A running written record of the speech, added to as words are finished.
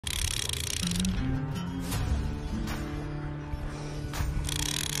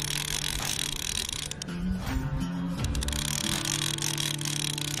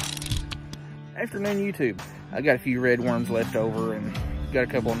Afternoon YouTube. I got a few red worms left over and got a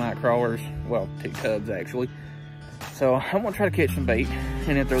couple of night crawlers. Well, 2 cubs actually. So I'm gonna try to catch some bait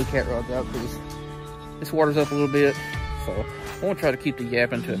and then throw the cat rods out because this water's up a little bit. So I want to try to keep the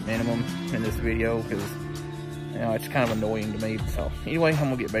yapping to a minimum in this video because, you know, it's kind of annoying to me. So anyway, I'm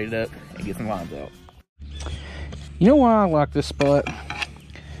gonna get baited up and get some lines out. You know why I like this spot?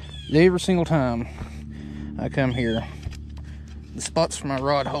 Every single time I come here, the spots for my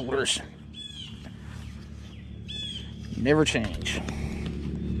rod holders never change.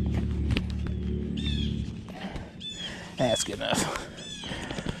 That's good enough.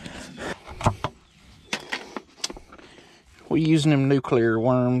 We're using them nuclear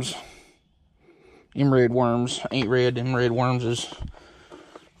worms. Them red worms ain't red, them red worms is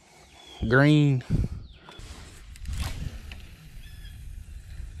green.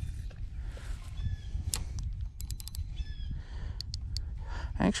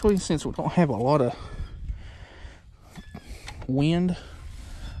 Actually, since we don't have a lot of wind,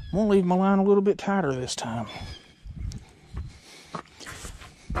 I'm gonna leave my line a little bit tighter this time.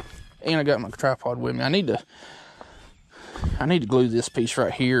 And I got my tripod with me. I need to glue this piece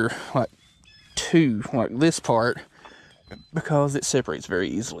right here, like this part, because it separates very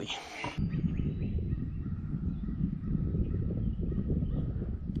easily.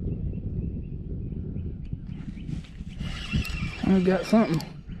 I've got something.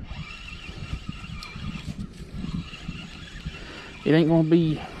 It ain't gonna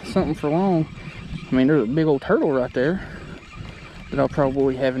be something for long. I mean, there's a big old turtle right there that I'll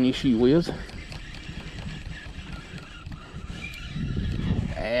probably have an issue with.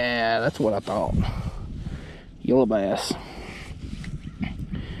 Yeah, that's what I thought. Yellow bass.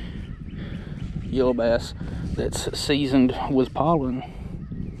 Yellow bass that's seasoned with pollen.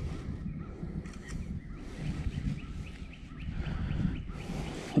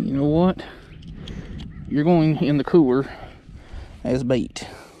 You know what? You're going in the cooler as bait.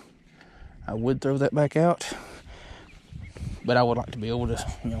 I would throw that back out, but I would like to be able to,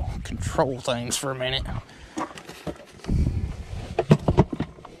 you know, control things for a minute.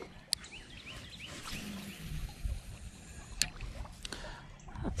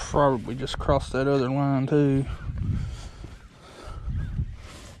 I'll probably just cross that other line too.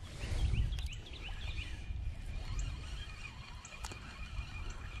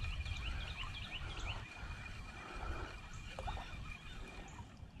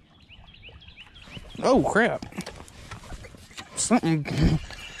 Oh crap. Something.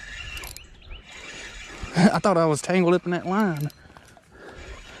 I thought I was tangled up in that line,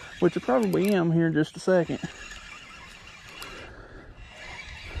 which I probably am here in just a second.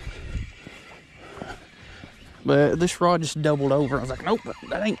 But this rod just doubled over. I was like, nope,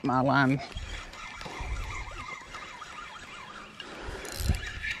 that ain't my line.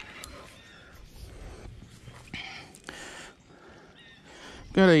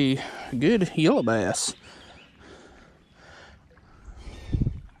 Got a good yellow bass.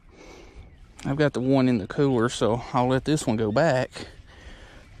 I've got the one in the cooler, so I'll let this one go back.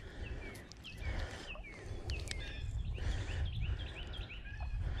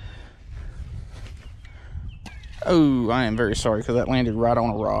 Oh, I am very sorry because that landed right on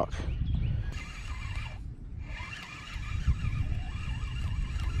a rock.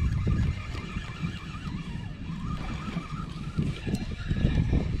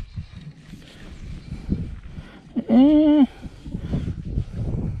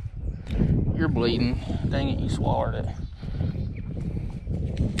 You're bleeding. Dang it, you swallowed it.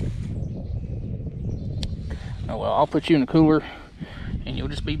 Oh well, I'll put you in the cooler and you'll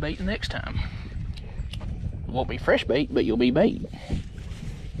just be baiting next time. It won't be fresh bait, but you'll be bait.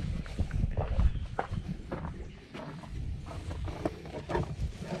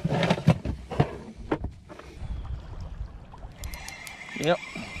 Yep.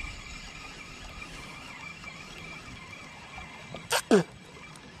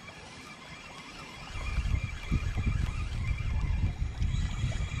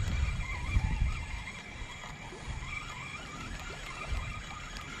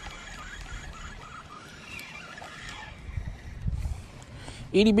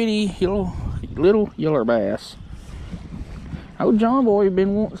 Itty bitty little yellow bass. Old John Boy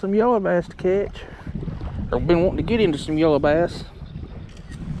been wanting some yellow bass to catch, or been wanting to get into some yellow bass,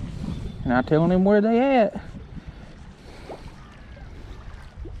 and I telling him where they at.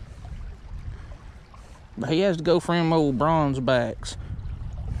 But he has to go for them old bronze backs.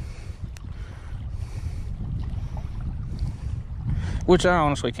 Which I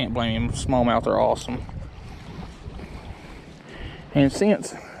honestly can't blame him. Smallmouth are awesome. And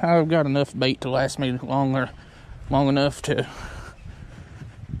since I've got enough bait to last me long enough to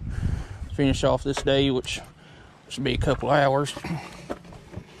finish off this day, which should be a couple hours.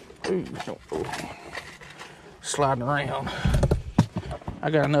 Ooh, sliding around. I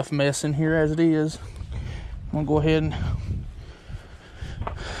got enough mess in here as it is. I'm gonna go ahead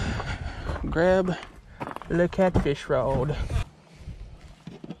and grab the catfish rod.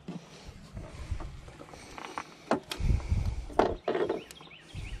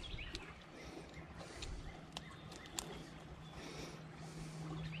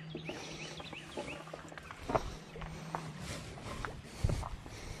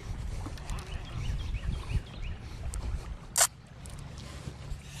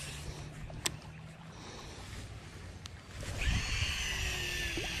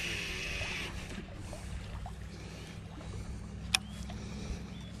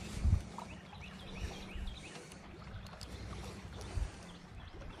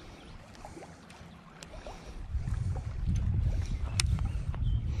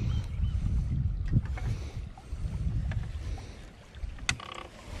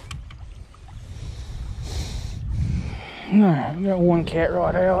 Alright, we got one cat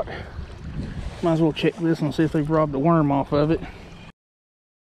rod out. Might as well check this and see if they've robbed the worm off of it.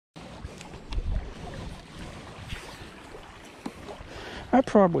 I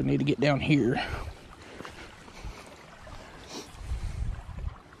probably need to get down here.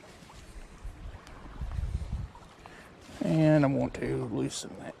 And I want to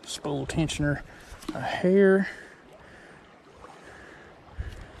loosen that spool tensioner a hair.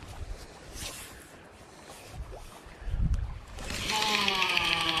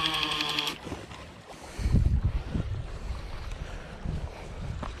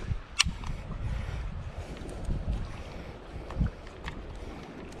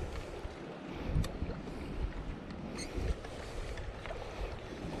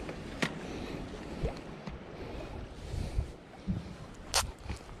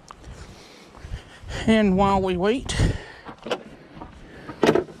 And while we wait,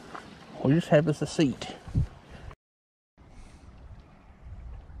 we'll just have us a seat.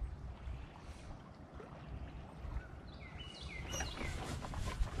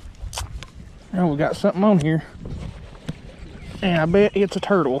 Now we got something on here, and I bet it's a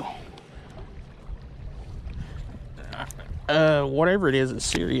turtle. Whatever it is, it's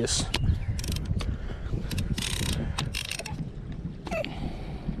serious.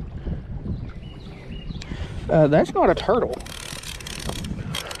 That's not a turtle.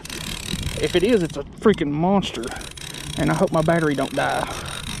 If it is, it's a freaking monster. And I hope my battery don't die.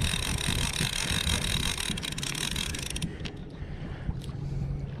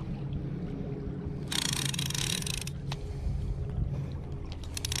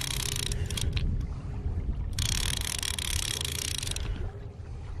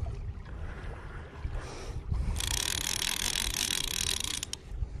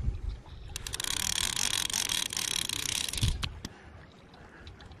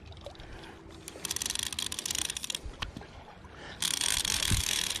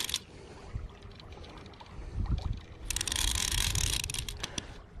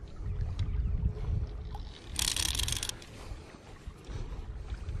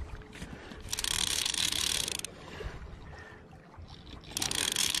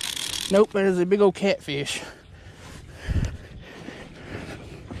 Nope, that is a big old catfish.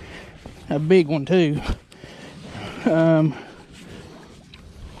 A big one too.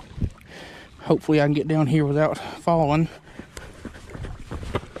 Hopefully I can get down here without falling.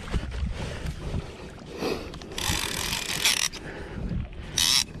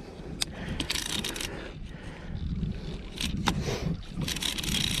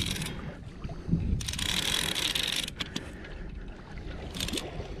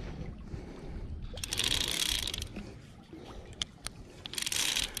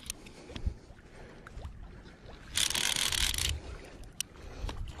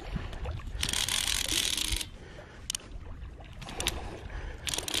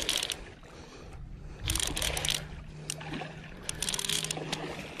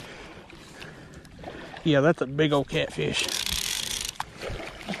 Yeah, that's a big old catfish.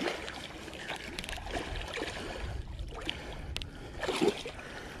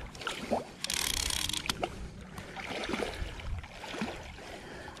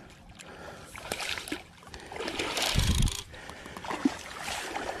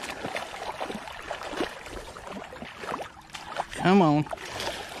 Come on.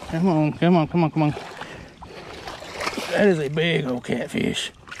 Come on, come on, come on, come on. That is a big old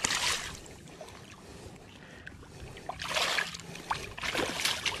catfish.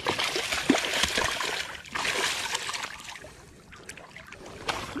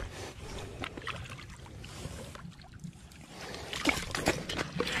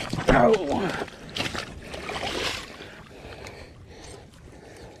 Oh.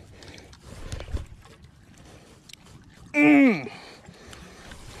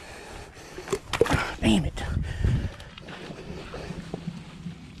 Damn it.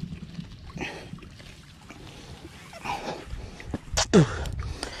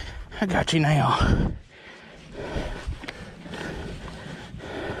 I got you now.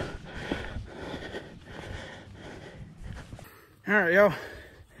 All right, y'all.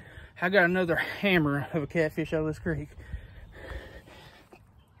 I got another hammer of a catfish out of this creek.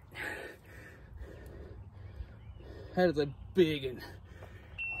 That is a big one.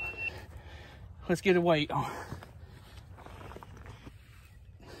 Let's get a weight on.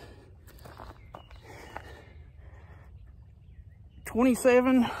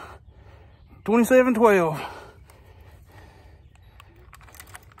 $27.12.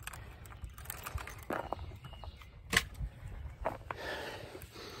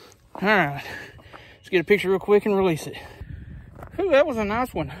 All right, let's get a picture real quick and release it. Ooh, that was a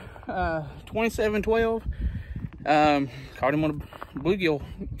nice one. 27.12. Caught him on a bluegill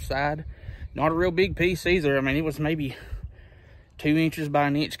side. Not a real big piece either. I mean, it was maybe 2 inches by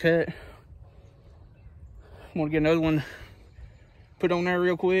an inch cut. I'm gonna get another one put on there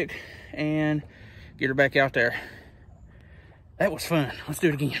real quick and get her back out there. That was fun. Let's do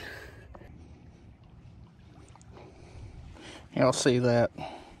it again. Y'all see that?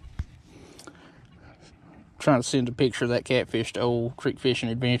 Trying to send a picture of that catfish to old Creek Fishing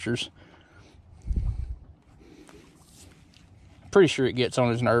Adventures. Pretty sure it gets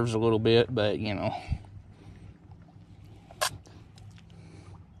on his nerves a little bit, but you know.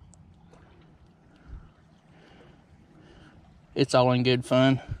 It's all in good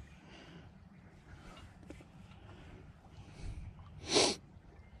fun.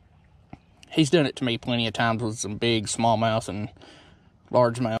 He's done it to me plenty of times with some big smallmouth and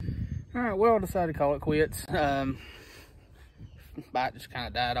largemouth. All right, well, I decided to call it quits. Bite just kind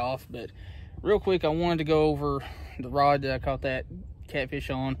of died off, but real quick, I wanted to go over the rod that I caught that catfish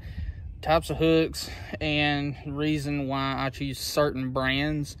on, types of hooks, and reason why I choose certain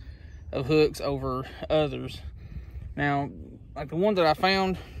brands of hooks over others. Now, like the one that I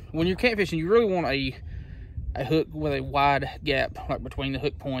found, when you're catfishing, you really want a hook with a wide gap, like between the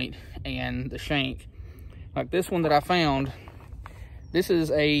hook point and the shank. Like this one that I found, this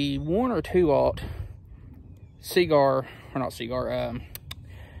is a 1 or 2/0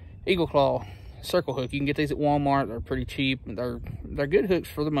 Eagle Claw circle hook. You can get these at Walmart. They're pretty cheap. They're good hooks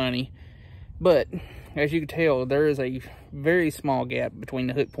for the money. But as you can tell, there is a very small gap between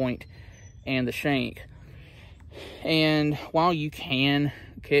the hook point and the shank. And while you can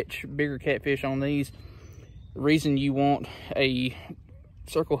catch bigger catfish on these, the reason you want a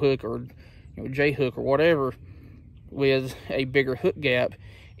circle hook or J hook or whatever with a bigger hook gap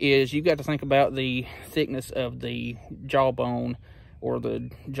is you got to think about the thickness of the jawbone or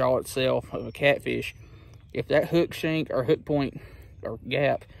the jaw itself of a catfish. If that hook shank or hook point or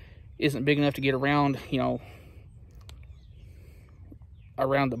gap isn't big enough to get around,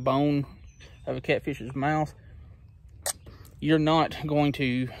 around the bone of a catfish's mouth, you're not going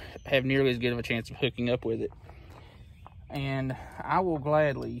to have nearly as good of a chance of hooking up with it. And I will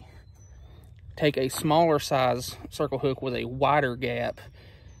gladly take a smaller size circle hook with a wider gap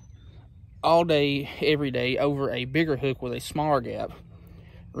all day, every day, over a bigger hook with a smaller gap.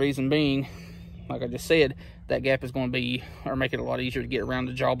 Reason being, like I just said, that gap is going to be, or make it a lot easier to get around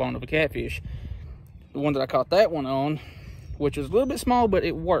the jawbone of a catfish. The one that I caught that one on, which was a little bit small, but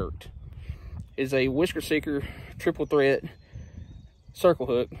it worked, is a Whisker Seeker triple threat circle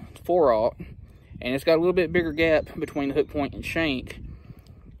hook, 4/0, and it's got a little bit bigger gap between the hook point and shank,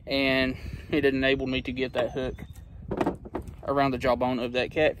 and it enabled me to get that hook around the jawbone of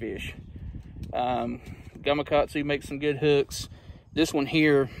that catfish. Gamakatsu makes some good hooks. This one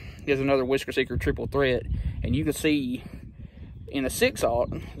here is another Whisker Seeker triple threat, and you can see in a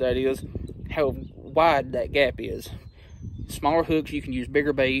 6/0, that is, how wide that gap is. Smaller hooks, you can use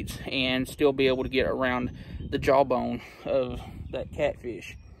bigger baits and still be able to get around the jawbone of that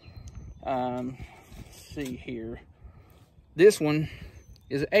catfish. Let's see here. This one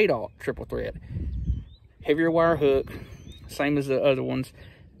is an 8/0 triple threat. Heavier wire hook, same as the other ones,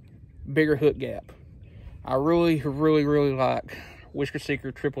 bigger hook gap. I really like Whisker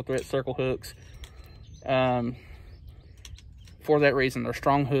Seeker triple threat circle hooks. For that reason, they're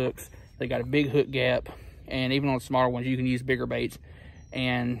strong hooks. They got a big hook gap, and even on smaller ones, you can use bigger baits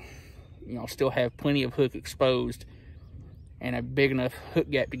and still have plenty of hook exposed and a big enough hook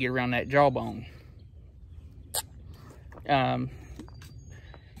gap to get around that jawbone.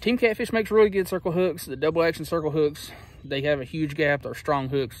 Team Catfish makes really good circle hooks. The double action circle hooks they have a huge gap. Their strong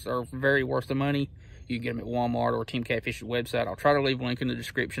hooks are very worth the money. You can get them at Walmart or Team Catfish's website. I'll try to leave a link in the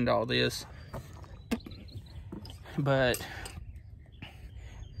description to all this. But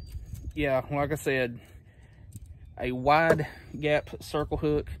yeah, like I said, a wide gap circle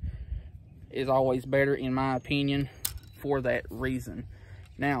hook is always better in my opinion for that reason.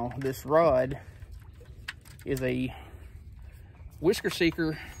 Now, this rod is a whisker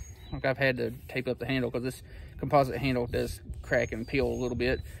seeker. Like, I've had to tape up the handle because this composite handle does crack and peel a little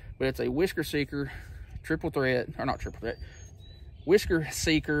bit, but it's a whisker seeker triple threat, or not triple threat, whisker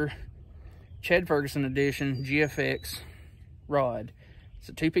seeker Chad Ferguson edition GFX rod. It's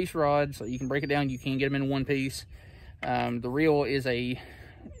a 2-piece rod, so you can break it down. You can get them in one piece. The reel is a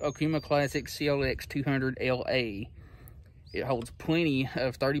Okuma Classic CLX 200 LA. It holds plenty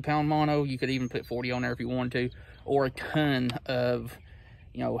of 30-pound mono. You could even put 40 on there if you wanted to, or a ton of,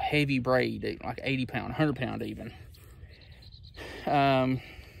 you know, heavy braid, like 80-pound, 100-pound even.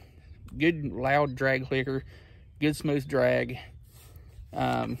 Good loud drag clicker, good smooth drag,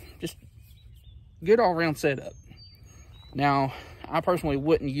 just good all-around setup. Now, I personally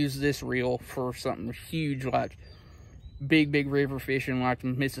wouldn't use this reel for something huge like big river fishing like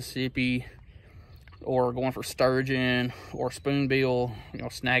Mississippi, or going for sturgeon or spoonbill, you know,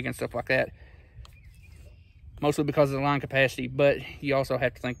 snagging, stuff like that. Mostly because of the line capacity, but you also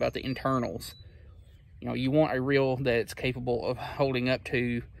have to think about the internals. You know, you want a reel that's capable of holding up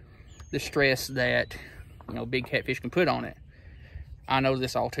to the stress that, you know, big catfish can put on it. I know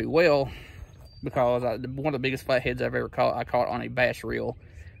this all too well because one of the biggest flatheads I've ever caught, I caught on a bass reel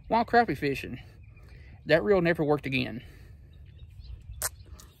while crappie fishing. That reel never worked again.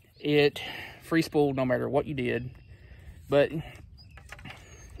 It free spooled no matter what you did. But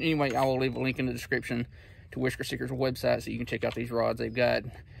anyway, I will leave a link in the description to Whisker Seeker's website so you can check out these rods. They've got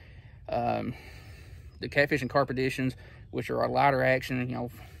the Catfish and Carp editions, which are a lighter action, you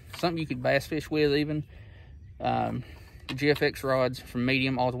know, something you could bass fish with even. The GFX rods from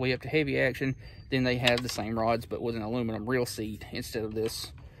medium all the way up to heavy action. Then they have the same rods but with an aluminum reel seat instead of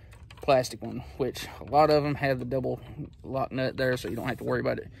this plastic one, which a lot of them have the double lock nut there, so you don't have to worry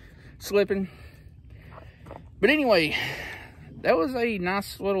about it slipping. But anyway, that was a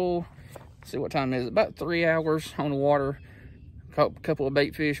nice little, let's see what time it is, about 3 hours on the water. Caught a couple of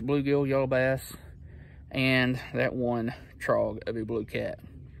bait fish, bluegill, yellow bass, and that one trog of a blue cat.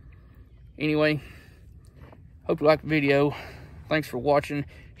 Anyway, hope you liked the video. Thanks for watching.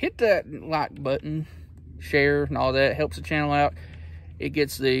 Hit that like button, share, and all that. Helps the channel out. It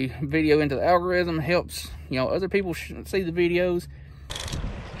gets the video into the algorithm. Helps, you know, other people see the videos.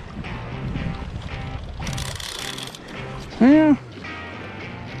 Yeah.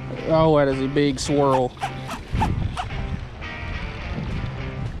 Oh, that is a big swirl.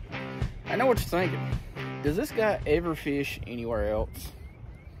 I know what you're thinking. Does this guy ever fish anywhere else?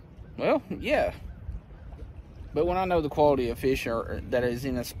 Well, yeah. But when I know the quality of fish that is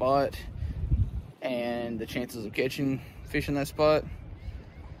in a spot and the chances of catching fish in that spot,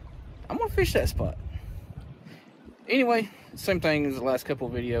 I'm gonna fish that spot. Anyway, same thing as the last couple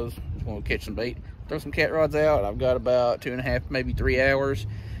of videos. I'm gonna catch some bait, throw some cat rods out. I've got about 2.5, maybe 3 hours,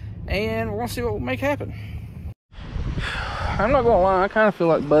 and we're gonna see what we'll make happen. I'm not gonna lie, I kind of feel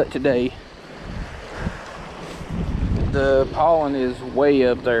like butt today. The pollen is way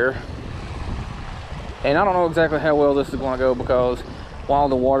up there. And I don't know exactly how well this is going to go because while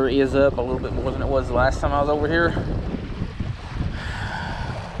the water is up a little bit more than it was the last time I was over here,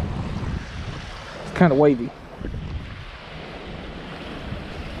 it's kind of wavy.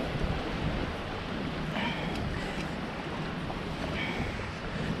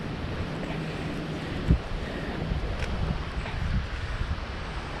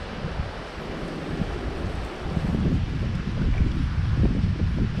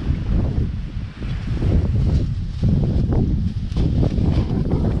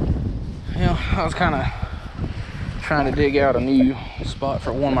 I was kind of trying to dig out a new spot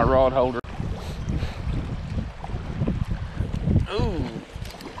for one of my rod holders. Ooh.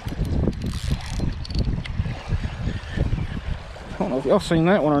 I don't know if y'all seen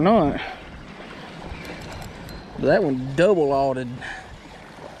that one or not. But that one double aughted.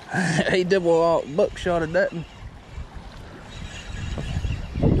 He double buckshotted that one.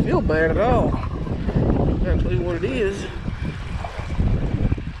 Don't feel bad at all. That's actually what it is.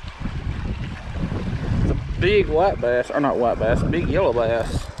 Big white bass, or not white bass, big yellow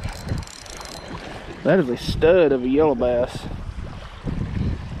bass. That is a stud of a yellow bass.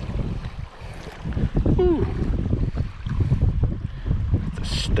 Whew.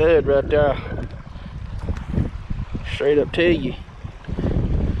 It's a stud right there. Straight up tell you.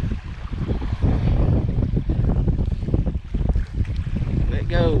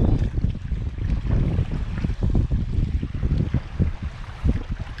 go.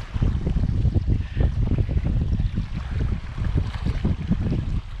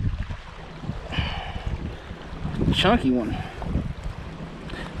 Chunky one.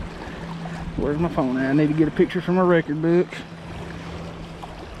 Where's my phone at? I need to get a picture from my record book.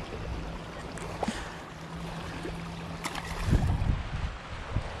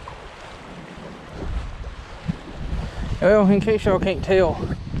 Well, in case y'all can't tell,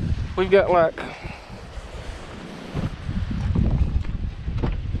 we've got like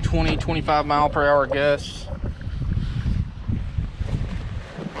 20-25 mile per hour gusts.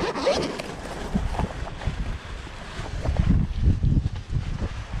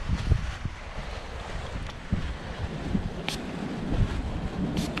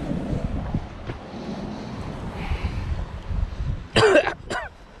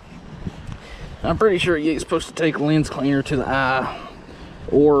 I'm pretty sure you ain't supposed to take a lens cleaner to the eye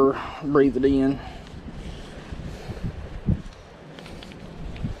or breathe it in.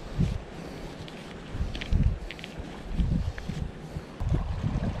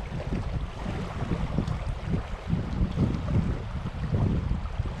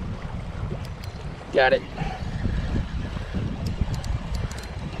 Got it.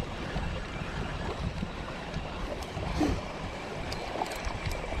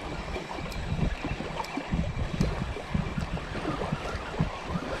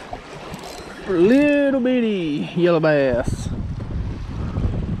 Little bitty yellow bass.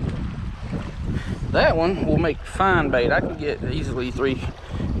 That one will make fine bait. I can get easily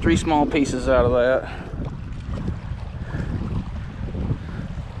three small pieces out of that.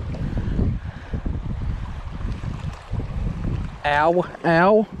 Ow,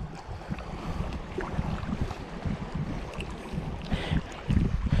 ow.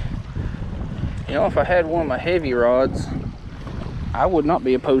 You know, if I had one of my heavy rods, I would not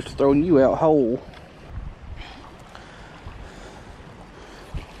be opposed to throwing you out whole.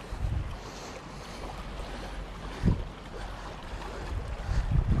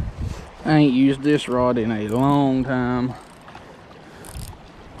 I ain't used this rod in a long time.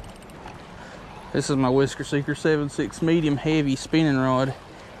 This is my Whisker Seeker 7.6 medium heavy spinning rod.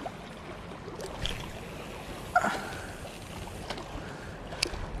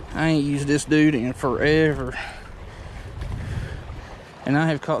 I ain't used this dude in forever. And I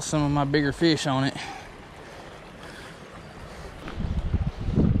have caught some of my bigger fish on it.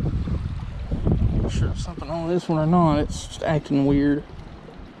 Not sure if something on this one or not. It's just acting weird.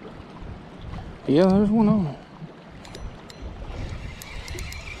 Yeah, there's one on it.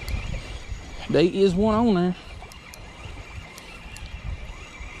 There is one on there.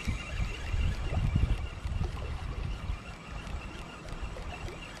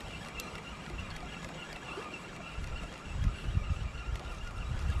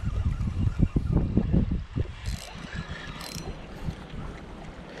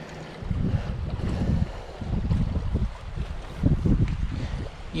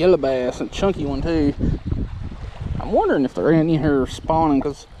 Yellow bass, and chunky one too. I'm wondering if they're in here spawning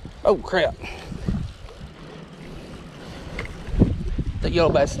because, oh crap. That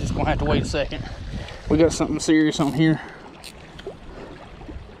yellow bass is just gonna have to wait a second. We got something serious on here.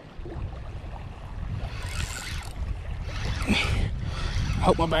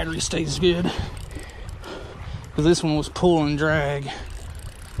 Hope my battery stays good, because this one was pull and drag.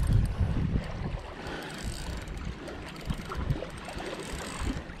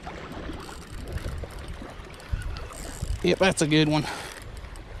 Yep, that's a good one.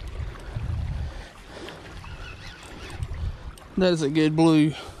 That is a good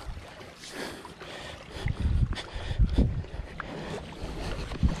blue.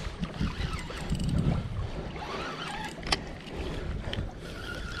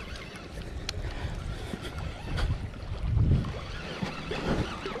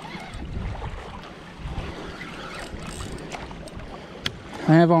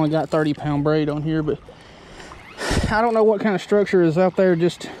 I have only got 30-pound braid on here, but I don't know what kind of structure is out there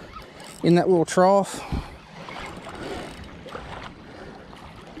just in that little trough.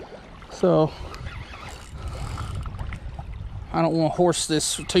 So I don't want to horse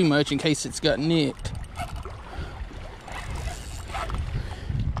this too much in case it's got nicked.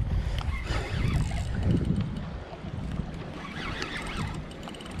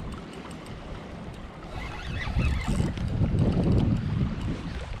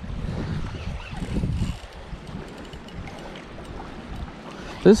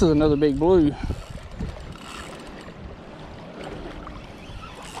 This is another big blue.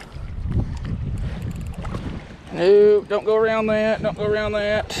 Nope, don't go around that, don't go around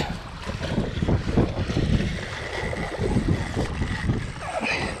that.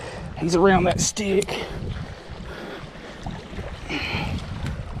 He's around that stick.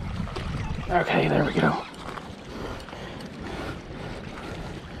 Okay, there we go.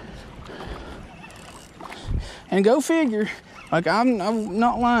 And go figure, like I'm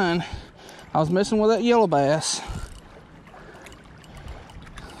not lying. I was messing with that yellow bass.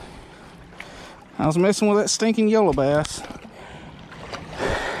 I was messing with that stinking yellow bass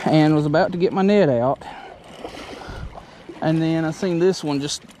and was about to get my net out. And then I seen this one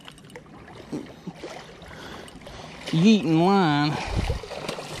just yeeting line.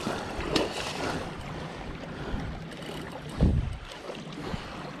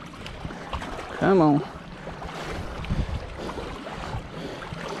 Come on.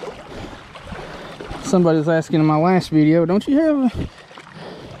 Somebody was asking in my last video, don't you have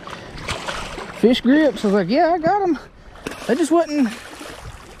fish grips? I was like, yeah, I got them. They just wasn't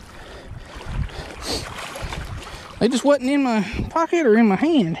in my pocket or in my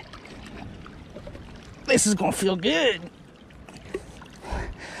hand. This is gonna feel good.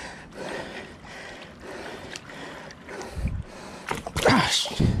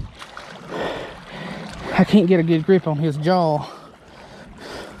 Gosh, I can't get a good grip on his jaw.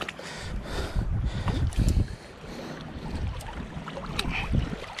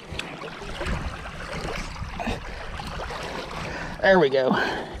 There we go.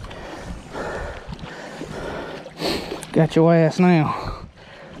 Got your ass now.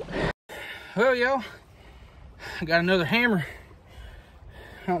 Well, y'all, I got another hammer.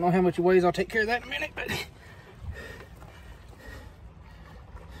 I don't know how much it weighs. I'll take care of that in a minute, but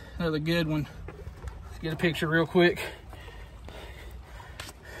another good one. Let's get a picture real quick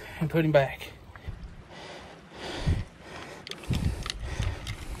and put him back.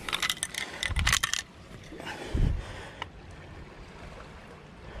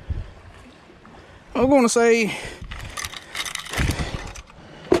 I'm going to say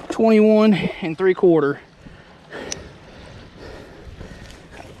 21 3/4.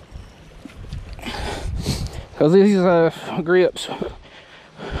 Because these grips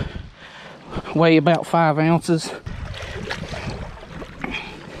weigh about 5 ounces.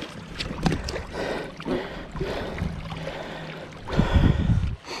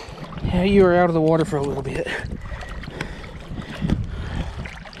 Yeah, you are out of the water for a little bit.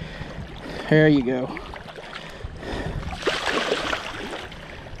 There you go.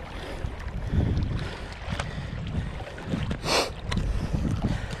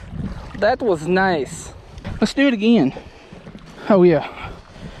 That was nice. Let's do it again. Oh yeah.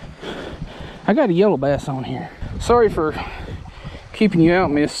 I got a yellow bass on here. Sorry for keeping you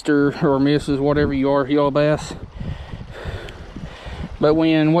out, Mr. or Mrs. whatever you are, yellow bass. But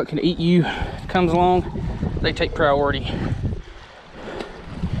when what can eat you comes along, they take priority.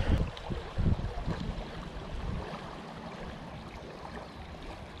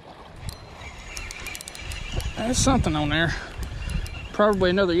 There's something on there.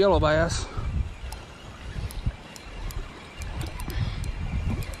 Probably another yellow bass.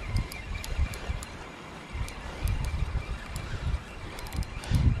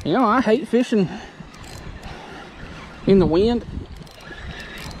 You know, I hate fishing in the wind.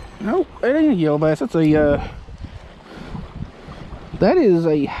 Nope, that ain't a yellow bass. That's a that is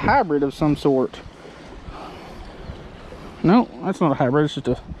a hybrid of some sort. No, that's not a hybrid. It's just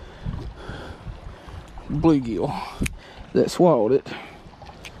a bluegill that swallowed it.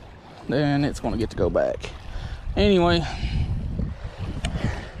 Then it's going to get to go back. Anyway,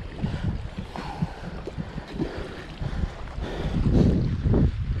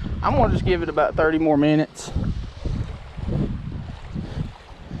 I'm going to just give it about 30 more minutes.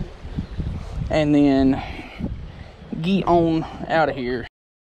 And then get on out of here.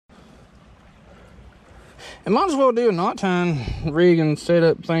 And might as well do a knot tying rig and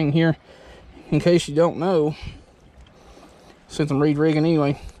setup thing here, in case you don't know, since I'm re-rigging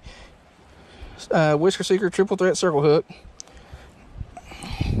anyway. Whisker Seeker triple threat circle hook.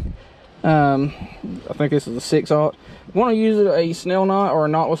 I think this is a 6/0. You want to use it a snell knot or a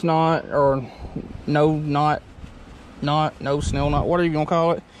knotless knot or no knot, no snell knot, whatever you want to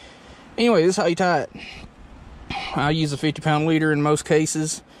call it. Anyway, this is how you tie it. I use a 50-pound leader in most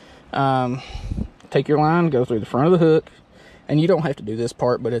cases. Take your line, go through the front of the hook, and you don't have to do this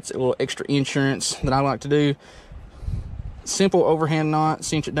part, but it's a little extra insurance that I like to do. Simple overhand knot,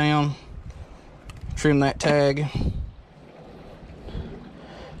 cinch it down, trim that tag,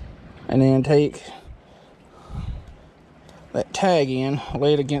 and then take that tag in,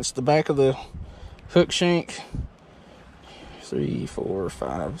 lay it against the back of the hook shank. 3, 4,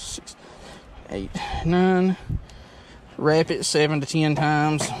 5, 6, 8, 9. Wrap it 7 to 10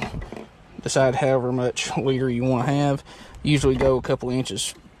 times. Decide however much leader you want to have. Usually go a couple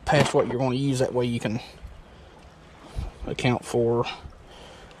inches past what you're going to use. That way you can account for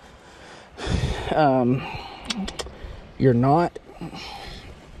your knot.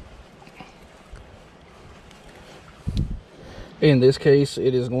 In this case,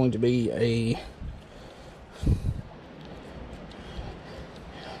 it is going to be a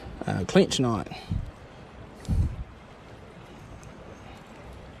clinch knot.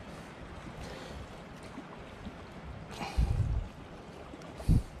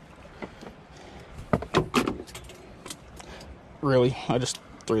 Really, I just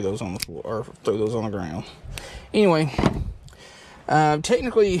threw those on the floor, or threw those on the ground. Anyway,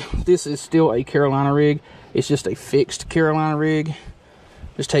 technically this is still a Carolina rig. It's just a fixed Carolina rig.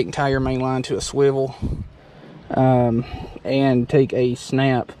 Just take and tie your main line to a swivel, and take a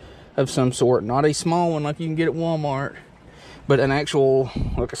snap of some sort. Not a small one like you can get at Walmart, but an actual,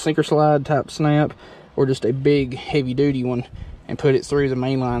 like a sinker slide type snap, or just a big heavy duty one, and put it through the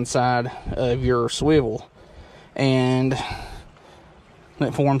mainline side of your swivel, and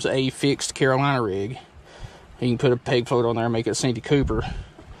that forms a fixed Carolina rig. You can put a peg float on there and make it a Santee Cooper.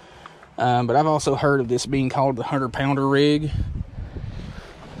 But I've also heard of this being called the 100-pounder rig.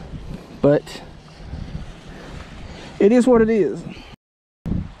 But it is what it is.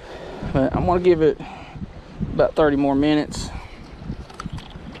 But I'm going to give it about 30 more minutes.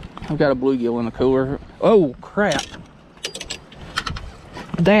 I've got a bluegill in the cooler. Oh, crap.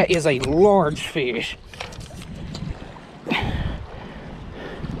 That is a large fish.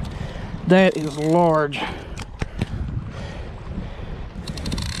 That is large.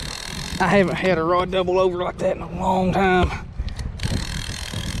 I haven't had a rod double over like that in a long time.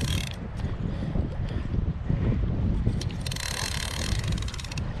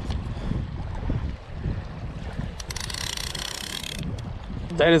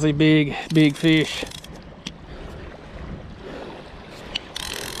 That is a big, big fish.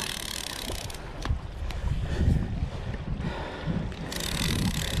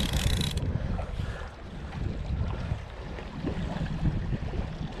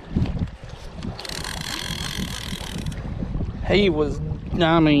 He was,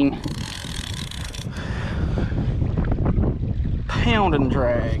 I mean, pound and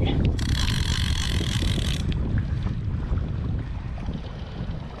drag.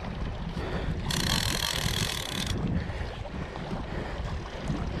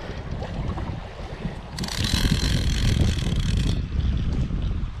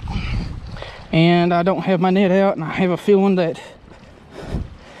 And I don't have my net out, and I have a feeling that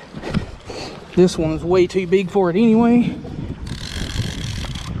this one's way too big for it anyway.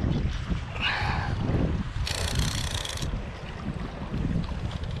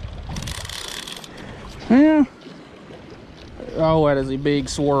 Yeah. Oh, that is a big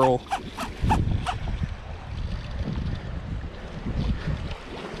swirl.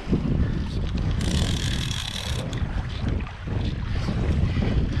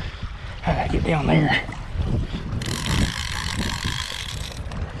 How did I get down there?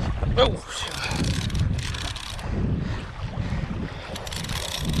 Oh.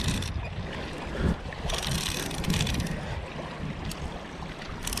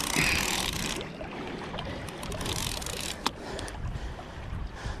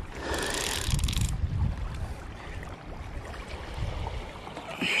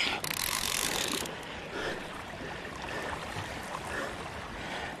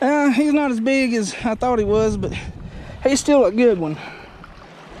 He's not as big as I thought he was, but he's still a good one.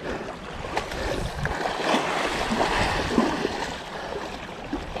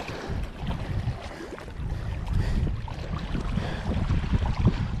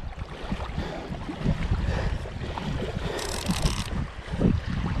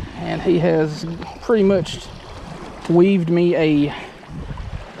 And he has pretty much weaved me a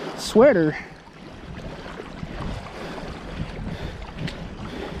sweater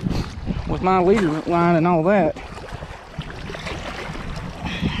with my leader line and all that.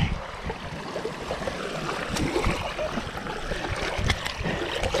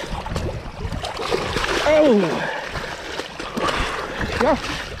 Oh! Yeah.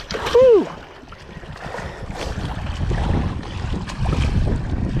 Woo!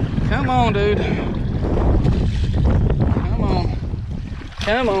 Come on, dude. Come on.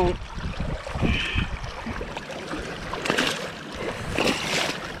 Come on.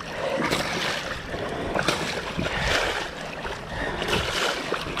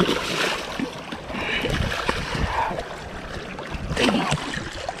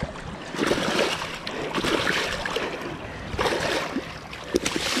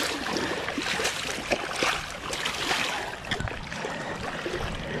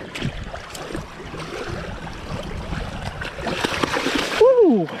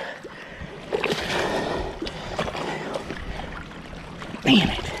 Woo! Damn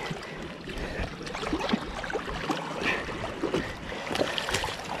it.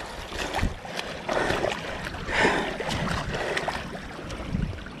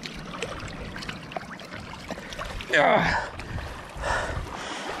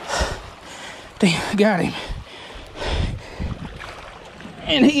 Damn, got him.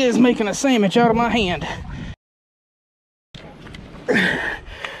 And he is making a sandwich out of my hand.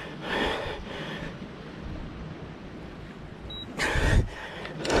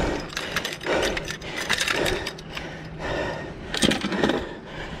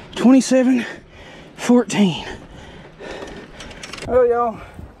 $27.14. Oh, y'all,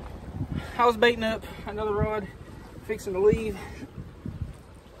 I was baiting up another rod, fixing to leave,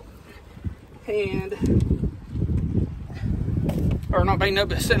 or not baiting up,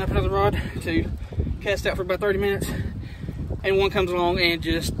 but setting up another rod to cast out for about 30 minutes, and one comes along and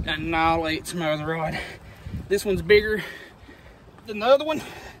just annihilates my other rod. This one's bigger than the other one.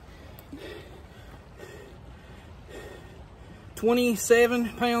 27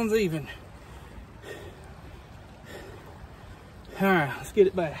 pounds even. All right, let's get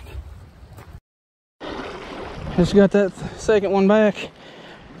it back. Just got that second one back.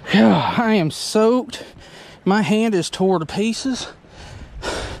 I am soaked. My hand is tore to pieces.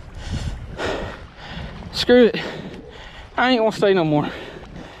 Screw it. I ain't gonna stay no more.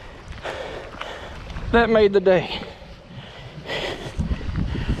 That made the day.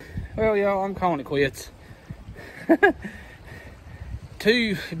 Well, y'all, I'm calling it quits.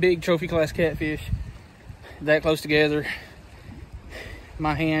 2 big trophy class catfish that close together.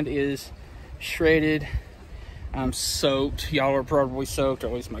 My hand is shredded. I'm soaked. Y'all are probably soaked, or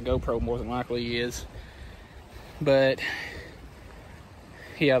at least my GoPro more than likely is. But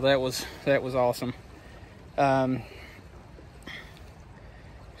yeah, that was awesome. Kind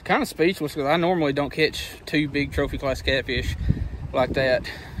of speechless because I normally don't catch 2 big trophy class catfish like that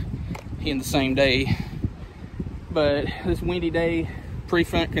in the same day. But this windy day,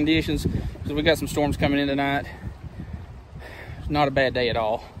 pre-front conditions, because we got some storms coming in tonight, it's not a bad day at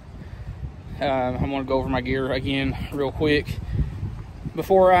all. I'm going to go over my gear again real quick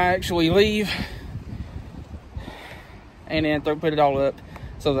before I actually leave, and then put it all up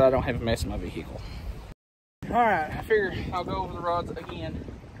so that I don't have a mess in my vehicle. Alright, I figure I'll go over the rods again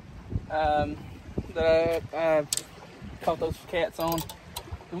that I caught those cats on.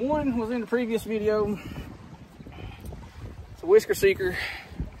 The one was in the previous video. It's a whisker seeker,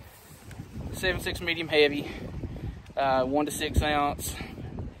 7/6 medium heavy, 1 to 6 ounce,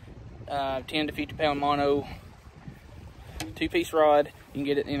 10 to 50 pound mono, 2-piece rod. You can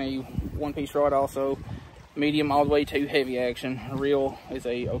get it in a 1-piece rod also, medium all the way to heavy action. A reel is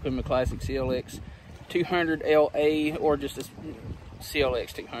a Okuma Classic CLX 200 LA, or just a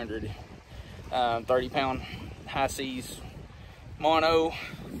CLX 200, 30 pound high seas mono.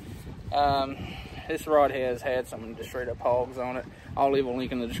 This rod has had some just straight up hogs on it. I'll leave a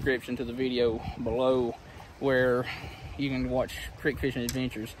link in the description to the video below where you can watch Creek Fishing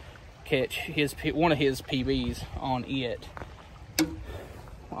Adventures catch one of his PBs on it,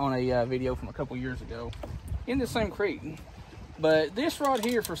 on a video from a couple years ago in the same creek. But this rod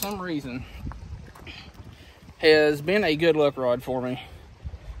here, for some reason, has been a good luck rod for me.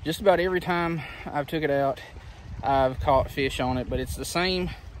 Just about every time I've took it out, I've caught fish on it. But it's the same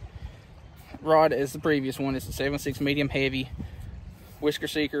rod as the previous one. It's a 7/6 medium heavy whisker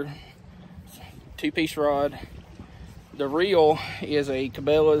seeker, 2-piece rod. The reel is a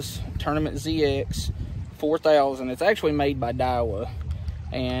Cabela's Tournament ZX 4000. It's actually made by Daiwa,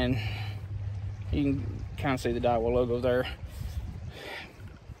 and you can kind of see the Daiwa logo there.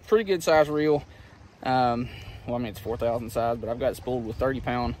 Pretty good size reel. Well, I mean, it's 4000 size, but I've got it spooled with 30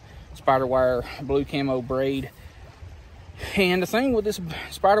 pound spider wire blue camo braid. And the thing with this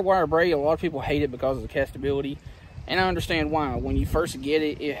spider wire braid, a lot of people hate it because of the castability, and I understand why. When you first get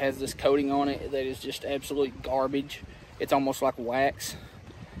it, it has this coating on it that is just absolute garbage. It's almost like wax,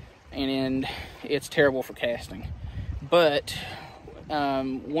 and it's terrible for casting. But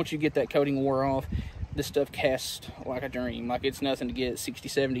once you get that coating wore off, this stuff casts like a dream. Like, it's nothing to get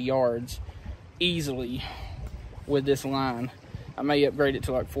 60-70 yards easily with this line. I may upgrade it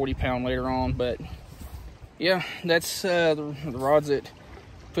to like 40 pound later on, but yeah, that's the rods that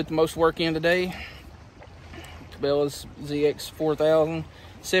put the most work in today. Cabela's ZX 4000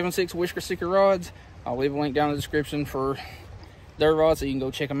 7/6 whisker seeker rods. I'll leave a link down in the description for their rods so you can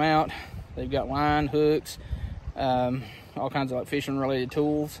go check them out. They've got line, hooks, all kinds of like fishing related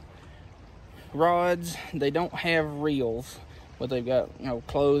tools. Rods, they don't have reels, but they've got, you know,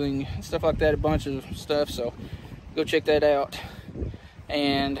 clothing, stuff like that, a bunch of stuff, so go check that out.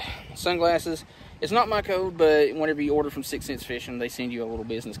 And sunglasses, It's not my code, but whenever you order from 6 Cents Fishing, they send you a little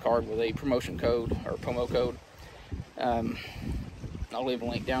business card with a promotion code or promo code. I'll leave a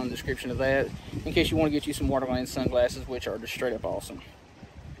link down in the description of that in case you want to get you some Waterland sunglasses, which are just straight up awesome.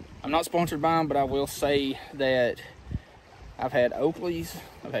 I'm not sponsored by them, but I will say that I've had Oakley's,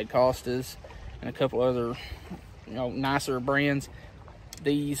 I've had Costa's, and a couple other, you know, nicer brands.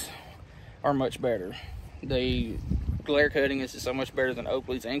 These are much better. The glare cutting is so much better than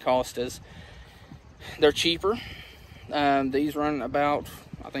Oakley's and Costa's. They're cheaper. These run about,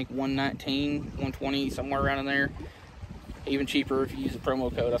 I think, $119, $120, somewhere around in there. Even cheaper if you use a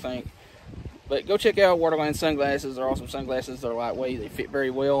promo code, I think. But go check out Waterland sunglasses. They're awesome sunglasses. They're lightweight. They fit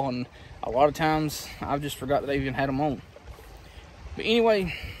very well. And a lot of times, I've just forgot that they even had them on. But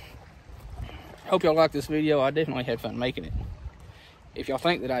anyway, hope y'all like this video. I definitely had fun making it. If y'all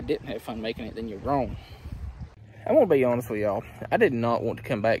think that I didn't have fun making it, then you're wrong. I'm going to be honest with y'all. I did not want to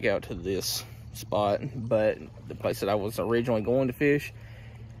come back out to this spot, but the place that I was originally going to fish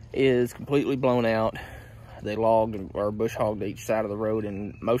is completely blown out. They logged or bush hogged each side of the road,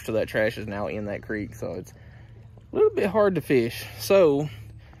 and most of that trash is now in that creek, so it's a little bit hard to fish. So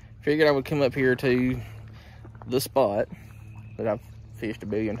figured I would come up here to the spot that I've fished a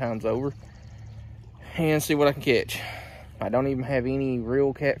billion times over and see what I can catch. I don't even have any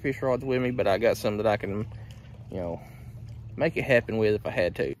real catfish rods with me, but I got some that I can, you know, make it happen with if I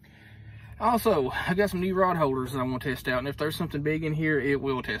had to. Also, I got some new rod holders that I want to test out, and if there's something big in here, it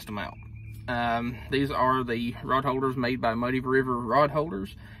will test them out. These are the rod holders made by Muddy River Rod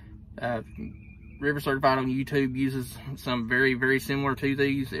Holders. River Certified on YouTube uses some very, very similar to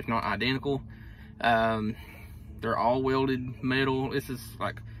these, if not identical. They're all welded metal. This is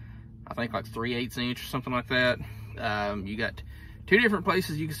like, I think like 3/8 inch or something like that. You got two different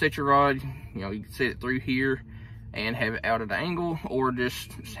places you can set your rod. You know, you can set it through here and have it out at an angle, or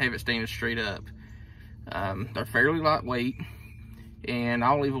just have it standing straight up. They're fairly lightweight, and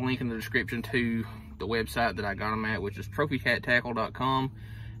I'll leave a link in the description to the website that I got them at, which is trophycattackle.com,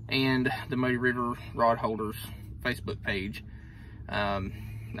 and the Muddy River Rod Holders Facebook page. I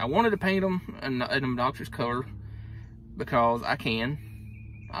wanted to paint them an obnoxious color because I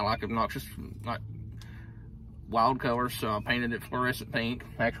can. I like obnoxious, like wild colors, so I painted it fluorescent pink.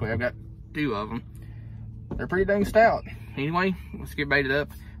 Actually, I've got two of them. They're pretty dang stout. Anyway, let's get baited up,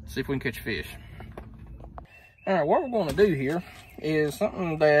 see if we can catch a fish. All right, what we're going to do here is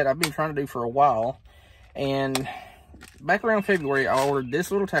something that I've been trying to do for a while. And back around February, I ordered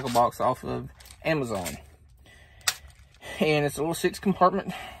this little tackle box off of Amazon. And it's a little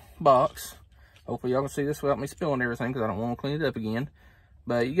 6-compartment box. Hopefully y'all can see this without me spilling everything, because I don't want to clean it up again.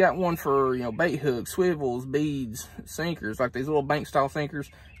 But you got one for, you know, bait hooks, swivels, beads, sinkers, like these little bank style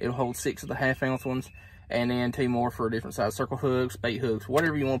sinkers. It'll hold 6 of the 1/2 ounce ones. And then 2 more for different size circle hooks, bait hooks,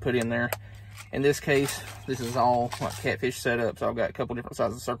 whatever you want to put in there. In this case, this is all like catfish setup, so I've got a couple different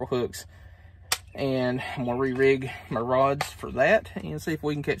sizes of circle hooks. And I'm going to re-rig my rods for that and see if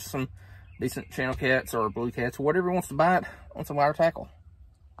we can catch some decent channel cats or blue cats, or whatever wants to bite on some lighter tackle.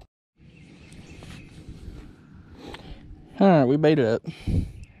 All right, we baited up.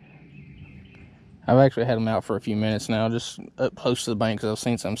 I've actually had them out for a few minutes now, just up close to the bank, because I've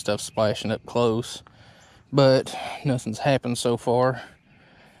seen some stuff splashing up close. But nothing's happened so far.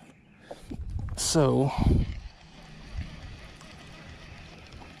 So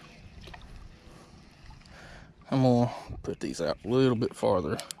I'm gonna put these out a little bit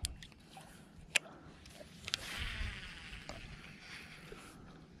farther.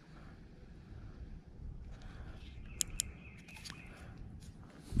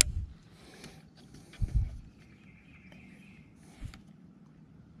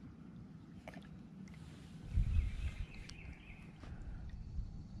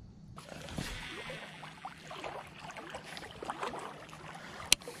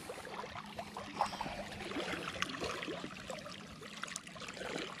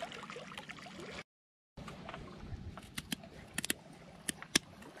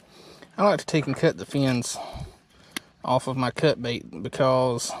 I like to take and cut the fins off of my cut bait,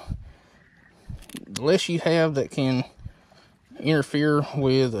 because the less you have that can interfere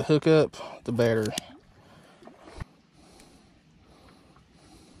with the hookup, the better.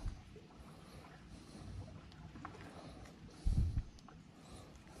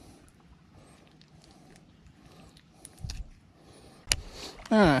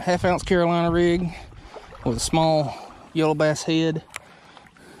 Alright, 1/2 ounce Carolina rig with a small yellow bass head.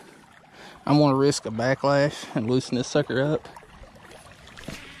 I'm going to risk a backlash and loosen this sucker up.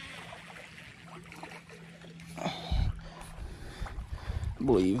 I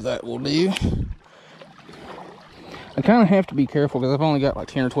believe that will do. I kind of have to be careful because I've only got like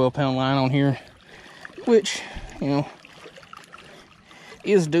 10 or 12 pound line on here. which, you know,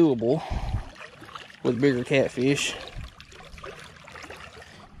 is doable with bigger catfish.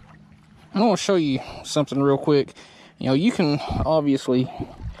 I want to show you something real quick. You know, you can obviously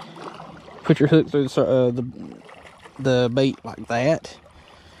put your hook through the bait like that,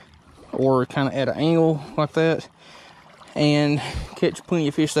 or kind of at an angle like that, and catch plenty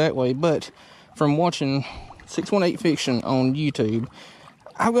of fish that way. But from watching 618 Fiction on YouTube,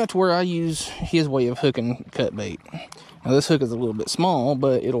 I've got to where I use his way of hooking cut bait. Now this hook is a little bit small,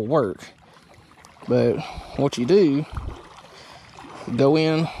 but it'll work. But what you do, go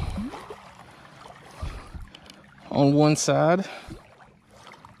in on one side,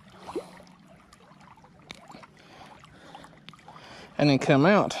 and then come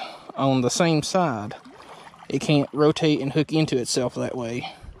out on the same side. It can't rotate and hook into itself that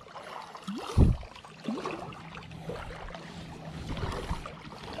way.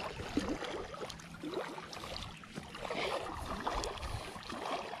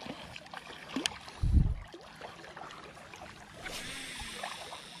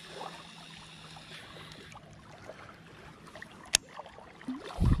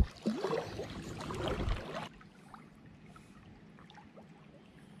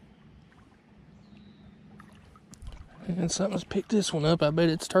 And something's picked this one up. I bet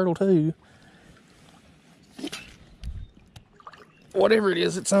it's turtle too. Whatever it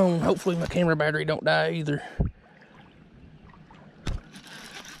is, it's on. Hopefully my camera battery don't die either.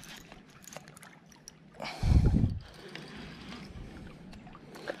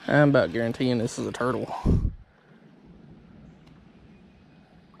 I'm about guaranteeing this is a turtle.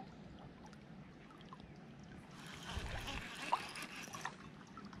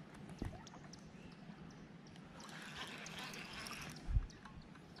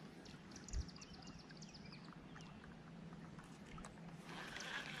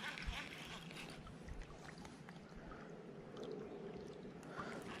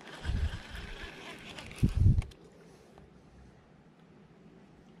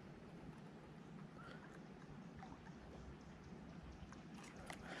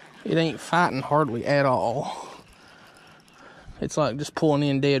 It ain't fighting hardly at all. It's like just pulling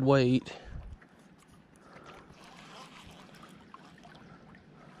in dead weight.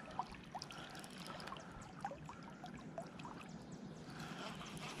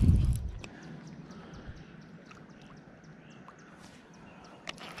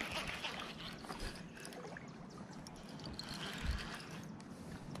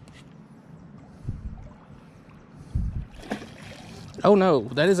 Oh no,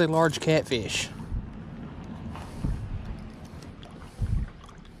 that is a large catfish.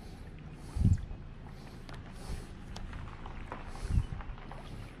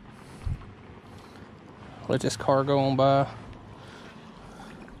 Let this car go on by.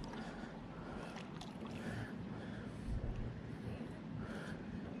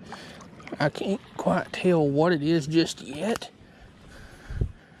 I can't quite tell what it is just yet.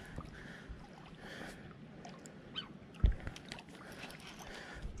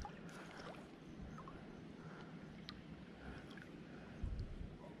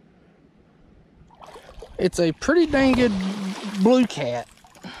 It's a pretty dang good blue cat.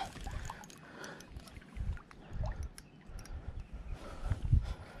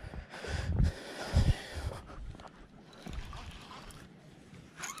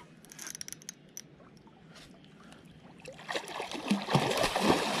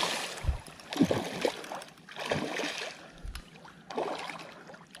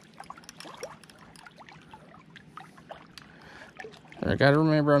 I gotta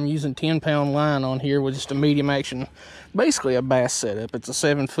remember I'm using 10-pound line on here with just a medium action, basically a bass setup. It's a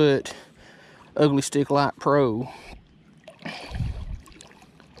 7-foot Ugly Stick Light Pro.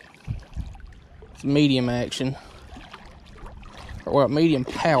 It's medium action, or well, medium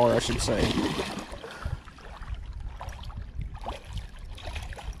power I should say.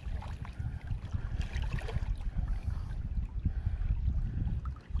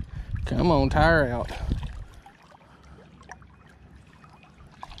 Come on, tire out.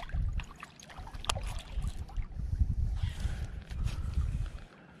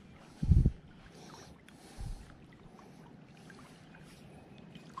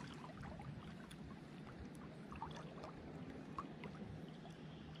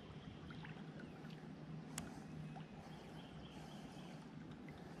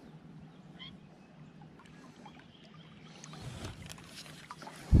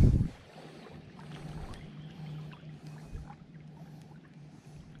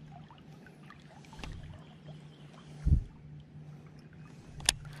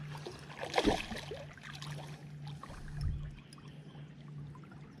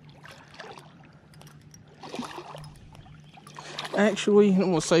 Actually, I'm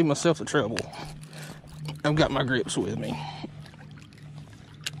gonna save myself the trouble. I've got my grips with me.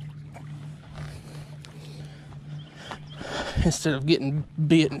 Instead of getting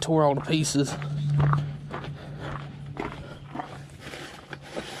bit and tore all to pieces.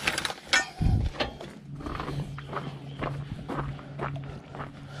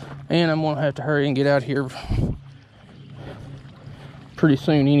 And I'm gonna have to hurry and get out here pretty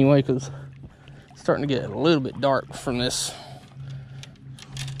soon anyway, because it's starting to get a little bit dark from this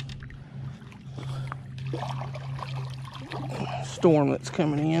storm that's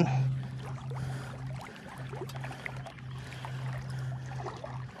coming in.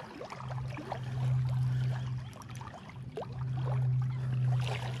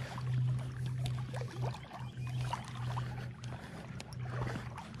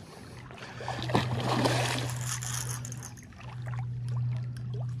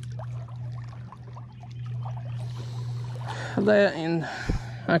 That, and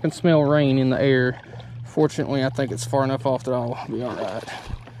I can smell rain in the air. Fortunately, I think it's far enough off that I'll be all right.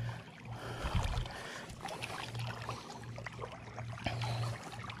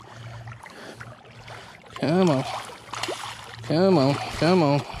 Come on. Come on. Come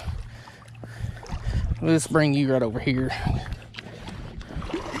on. Let's bring you right over here.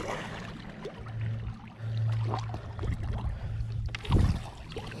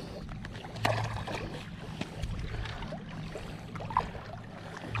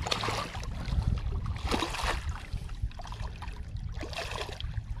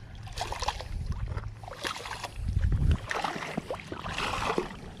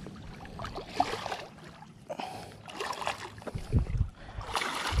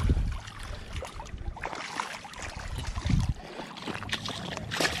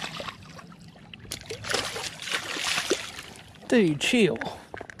 Dude, chill.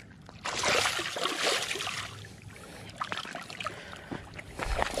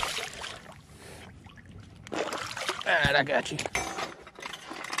 Alright, I got you.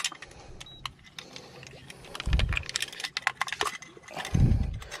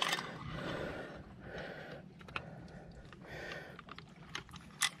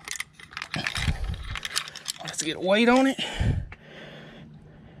 Let's get a weight on it.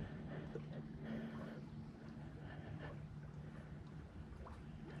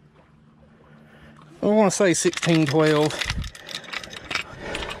 I want to say 16, 12.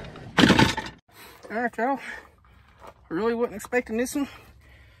 Alright, y'all. I really wasn't expecting this one.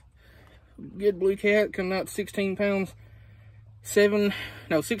 Good blue cat coming out 16 pounds. 16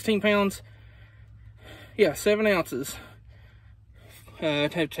 pounds. Yeah, 7 ounces.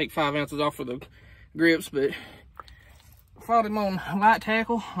 I'd have to take 5 ounces off for the grips, but I fought him on light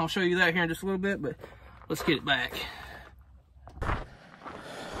tackle. I'll show you that here in just a little bit, but let's get it back.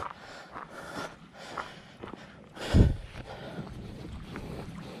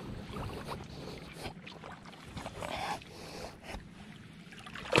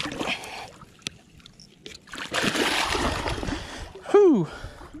 Whew.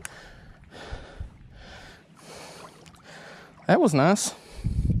 That was nice.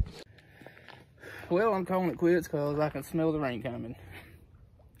 Well, I'm calling it quits because I can smell the rain coming.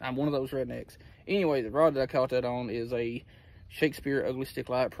 I'm one of those rednecks. Anyway, the rod that I caught that on is a Shakespeare Ugly Stick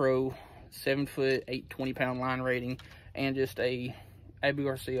Light Pro, 7 foot, 820 pound line rating, and just a Abu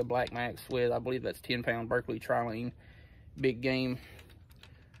Garcia Black Max with, I believe that's 10 pound Berkeley Trilene big game.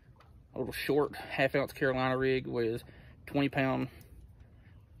 A little short ½ ounce Carolina rig with 20 pound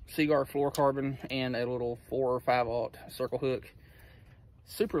Seaguar fluorocarbon and a little 4 or 5/0 circle hook.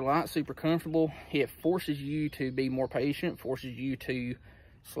 Super light, super comfortable. It forces you to be more patient, forces you to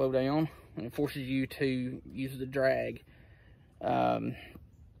slow down, and it forces you to use the drag. And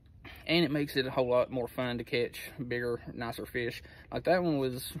it makes it a whole lot more fun to catch bigger, nicer fish. Like that one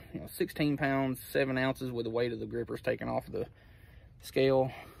was, 16 pounds, 7 ounces with the weight of the grippers taken off the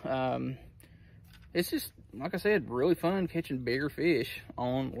scale. It's just, like I said, really fun catching bigger fish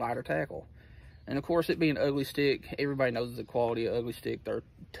on lighter tackle. And of course, it being an ugly stick, everybody knows the quality of ugly stick. They're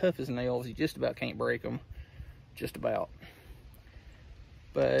tough as nails. You just about can't break them. Just about.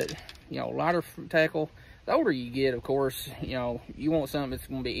 But, lighter tackle, the older you get, of course, you want something that's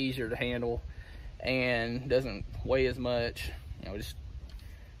going to be easier to handle and doesn't weigh as much.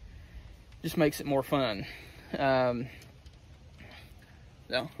 Just makes it more fun. The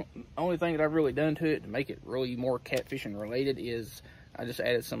only thing that I've really done to it to make it really more catfishing related is I just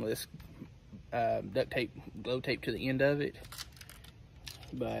added some of this duct tape, glow tape to the end of it.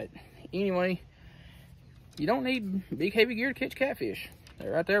 But anyway, you don't need big heavy gear to catch catfish. That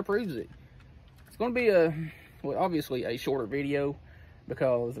right there proves it. It's going to be obviously a shorter video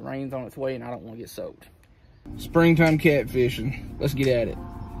because the rain's on its way and I don't want to get soaked. Springtime catfishing. Let's get at it.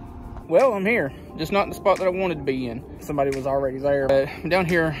 Well, I'm here. Just not in the spot that I wanted to be in. Somebody was already there. But I'm down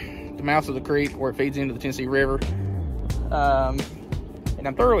here at the mouth of the creek where it feeds into the Tennessee River. And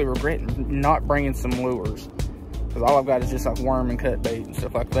I'm thoroughly regretting not bringing some lures. Because all I've got is just like worm and cut bait and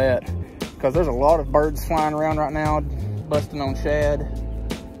stuff like that. Because there's a lot of birds flying around right now, busting on shad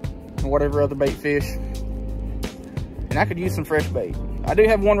and whatever other bait fish. And I could use some fresh bait. I do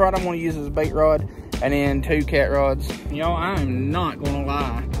have one rod I'm going to use as a bait rod, and then 2 cat rods. Y'all, I am not going to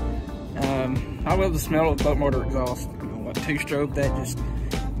lie. I love the smell of boat motor exhaust. Like 2-stroke, that just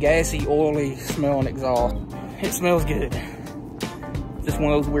gassy, oily smelling exhaust. It smells good. Just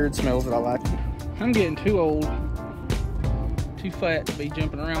one of those weird smells that I like. I'm getting too old, too fat to be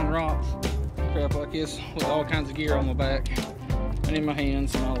jumping around rocks, crap like this with all kinds of gear on my back and in my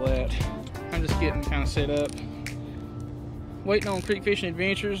hands and all that. I'm just getting kind of set up, waiting on Creek Fishing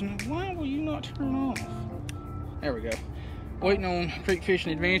Adventures. And why will you not turn off? There we go. Waiting on Creek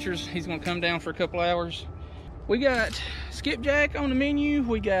Fishing Adventures. He's gonna come down for a couple hours. We got skipjack on the menu.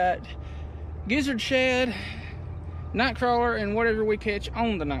 We got gizzard shad, night crawler, and whatever we catch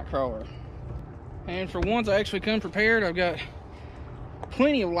on the night crawler. And for once, I actually come prepared. I've got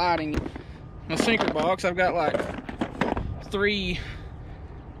plenty of lighting. My sinker box, I've got like 3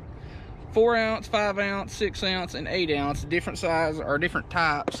 4-ounce, 5-ounce, 6-ounce, and 8-ounce, different size or different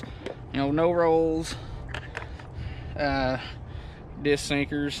types. You know, no rolls, disc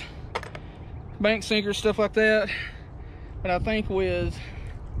sinkers, bank sinkers, stuff like that. But I think with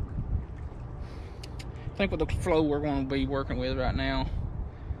the flow we're going to be working with right now,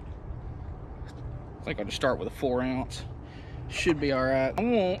 I think I'll just start with a 4-ounce. Should be all right. I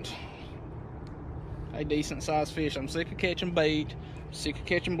want a decent sized fish. I'm sick of catching bait, sick of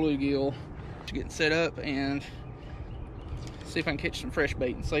catching bluegill. Just getting set up and see if I can catch some fresh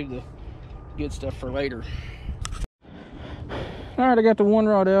bait and save the good stuff for later. All right, I got the one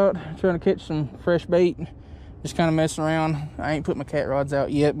rod out, trying to catch some fresh bait. Just kind of messing around. I ain't put my cat rods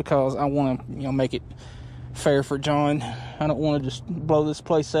out yet because I want to, you know, make it fair for John. I don't want to just blow this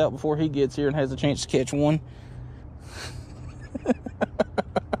place out before he gets here and has a chance to catch one.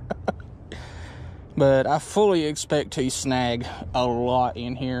 But I fully expect to snag a lot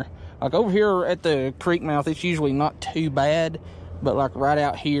in here. Like over here at the creek mouth, it's usually not too bad, but like right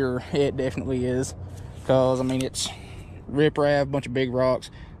out here, it definitely is. Because I mean, it's riprap, a bunch of big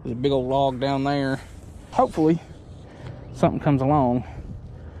rocks. There's a big old log down there. Hopefully something comes along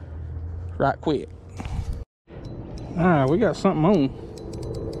right quick. All right, we got something on.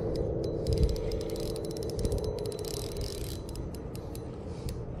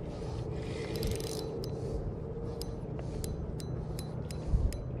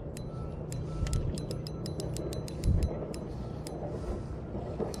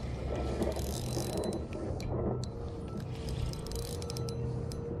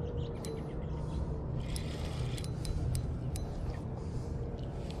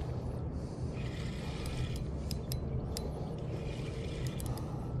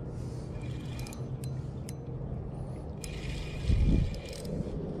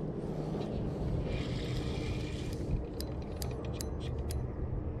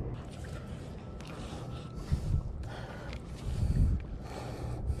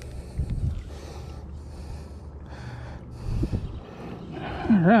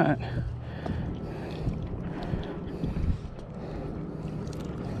 All right.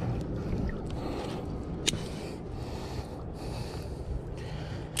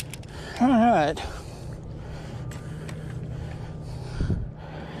 All right.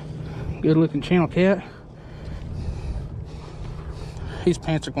 Good looking channel cat. These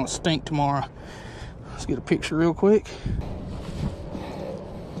pants are gonna stink tomorrow. Let's get a picture real quick.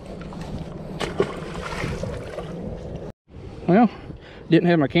 Well, didn't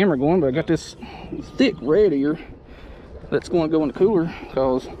have my camera going, but I got this thick red ear that's going to go in the cooler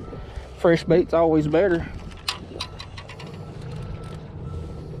because fresh bait's always better.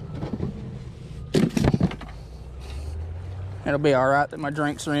 It'll be all right that my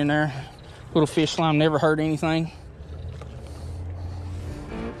drinks are in there. Little fish slime never hurt anything.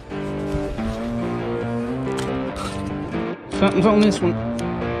 Something's on this one.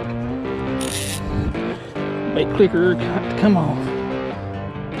 Bait clicker got to come off.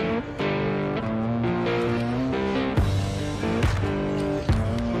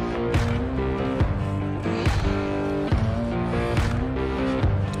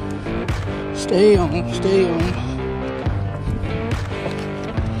 Stay on, stay on.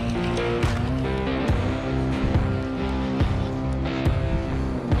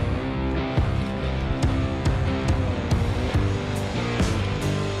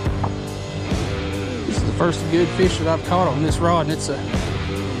 First good fish that I've caught on this rod, and it's a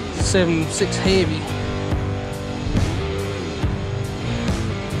 7.6 heavy.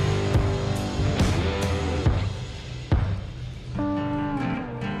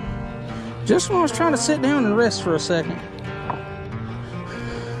 Just when I was trying to sit down and rest for a second.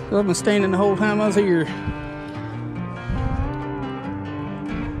 I've been standing the whole time I was here.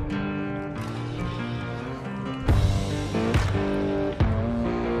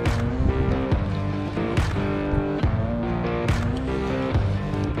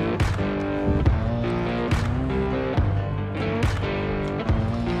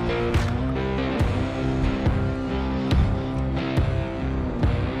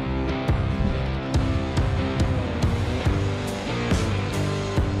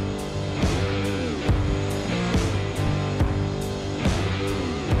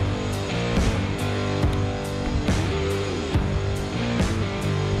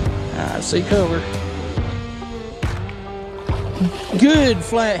 I see color. Good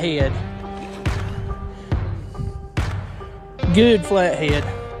flathead. Good flathead.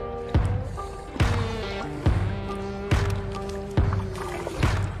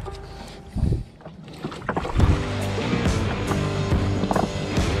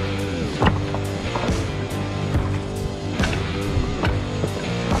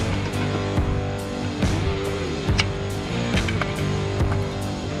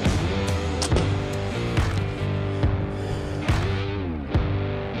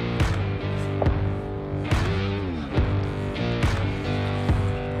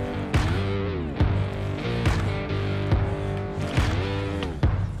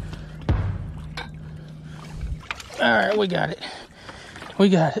 All right, we got it. We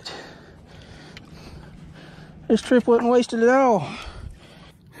got it. This trip wasn't wasted at all.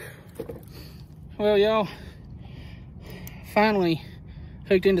 Well, y'all, finally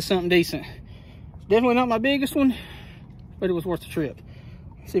hooked into something decent. Definitely not my biggest one, but it was worth the trip.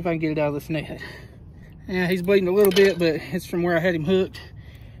 See if I can get it out of this net. Yeah, he's bleeding a little bit, but it's from where I had him hooked.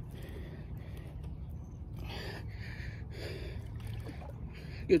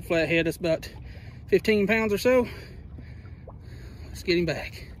 Good flathead, that's about 15 pounds or so. Let's get him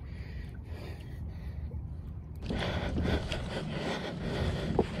back.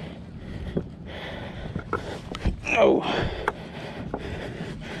 Oh.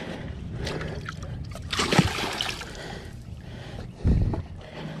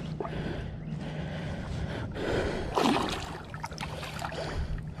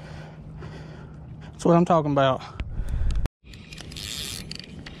 That's what I'm talking about.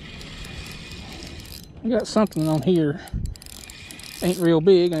 I got something on here. Ain't real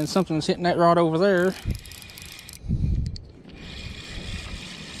big, and something's hitting that rod over there.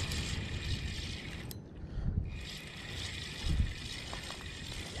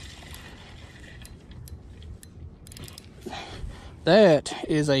 That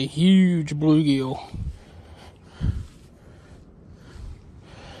is a huge bluegill.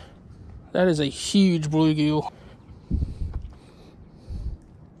 That is a huge bluegill.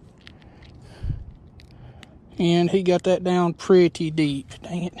 And he got that down pretty deep.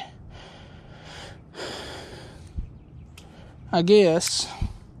 Dang it. I guess.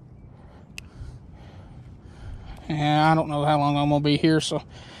 And I don't know how long I'm going to be here, so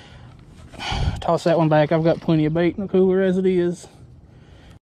toss that one back. I've got plenty of bait in the cooler as it is.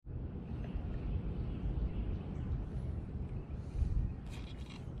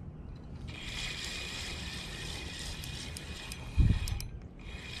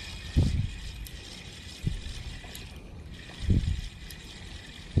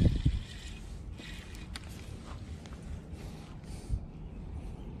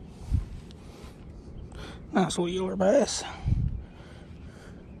 Nice little yeller bass.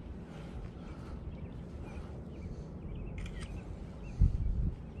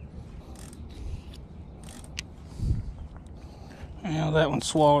 Now that one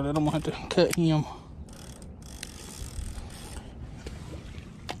swallowed it. I'm gonna have to cut him.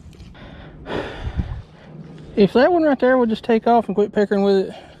 If that one right there would just take off and quit peckering with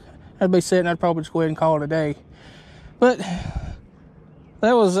it, I'd be set and I'd probably just go ahead and call it a day. But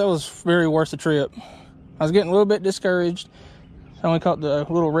that was very worth the trip. I was getting a little bit discouraged. I only caught the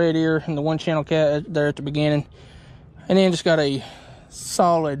little red ear and the one channel cat there at the beginning, and then just got a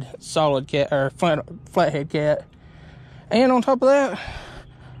solid cat, or flathead cat. And on top of that,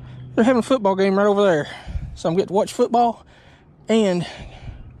 they're having a football game right over there, so I'm getting to watch football and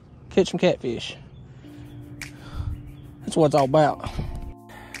catch some catfish. That's what it's all about.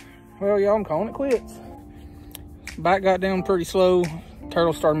 Well, y'all, I'm calling it quits. Bite got down pretty slow.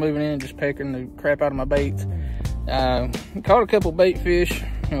 Turtles started moving in and just pecking the crap out of my baits. Caught a couple bait fish,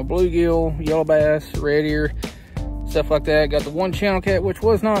 you know, bluegill, yellow bass, red ear, stuff like that. Got the one channel cat, which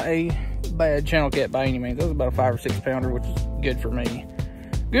was not a bad channel cat by any means. That was about a 5 or 6 pounder, which is good for me.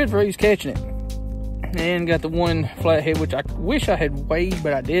 Good for who's catching it. And got the one flathead, which I wish I had weighed,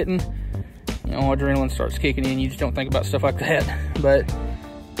 but I didn't. You know, adrenaline starts kicking in. You just don't think about stuff like that. But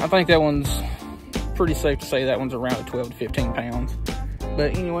I think that one's pretty safe to say that one's around 12 to 15 pounds.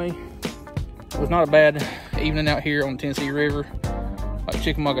 But anyway, it was not a bad evening out here on the Tennessee River. Like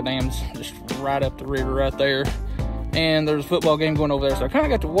Chickamauga Dam's just right up the river right there. And there's a football game going over there, so I kind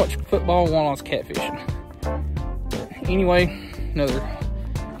of got to watch football while I was catfishing. But anyway, another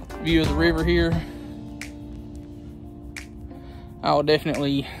view of the river here. I'll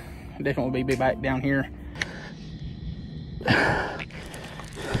definitely be back down here.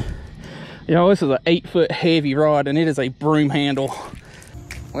 Y'all, this is an 8-foot heavy rod, and it is a broom handle.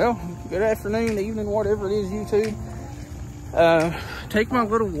 Well, good afternoon, evening, whatever it is, YouTube. Take my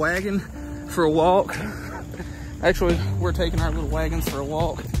little wagon for a walk. Actually, we're taking our little wagons for a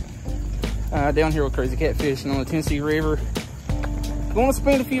walk down here with Crazy Catfishing on the Tennessee River. Going to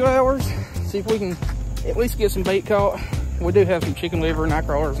spend a few hours, see if we can at least get some bait caught. We do have some chicken liver, night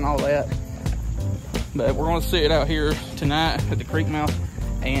crawlers, and all that. But we're going to sit out here tonight at the creek mouth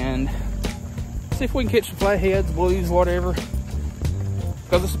and see if we can catch some flatheads, blues, whatever.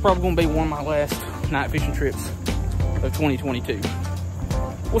 Because this is probably going to be one of my last night fishing trips of 2022.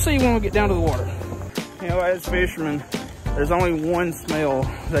 We'll see when we get down to the water. You know, as fishermen, there's only one smell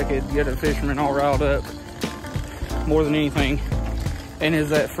that could get a fisherman all riled up more than anything, and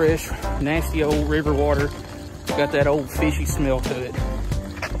is that fresh, nasty old river water. Got that old fishy smell to it.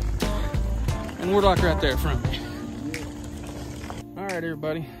 And we're like right there from me. All right,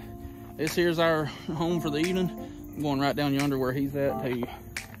 everybody. This here's our home for the evening. I'm going right down yonder where he's at to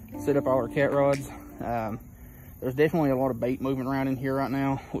set up all our cat rods. There's definitely a lot of bait moving around in here right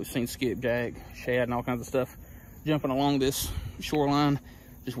now. We've seen skipjack, shad, and all kinds of stuff jumping along this shoreline,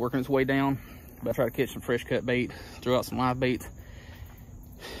 just working its way down. But I try to catch some fresh cut bait, throw out some live bait,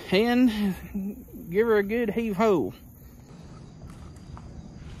 and give her a good heave ho.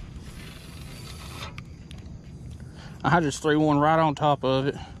 I just threw one right on top of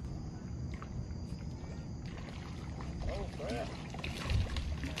it.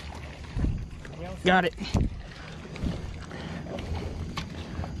 Got it.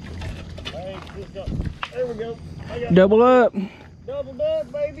 There we go. Double up. Doubled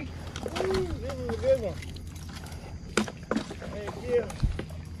up, baby. Ooh, this is a good one. Heck yeah.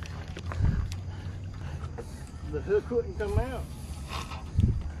 The hook wouldn't come out.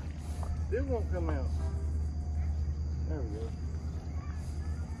 This won't come out. There we go.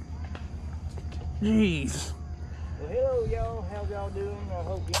 Jeez. Well, hello, y'all. How y'all doing? I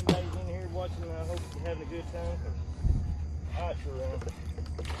hope anybody's in here watching. I hope you're having a good time. I sure am.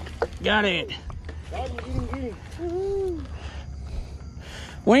 Got it. Get him.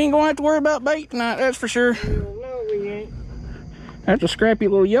 We ain't gonna have to worry about bait tonight, that's for sure. No, we ain't. That's a scrappy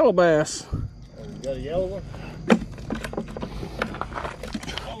little yellow bass. Oh, you got a yellow one?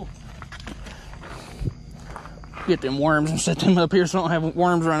 Oh. Get them worms and set them up here so I don't have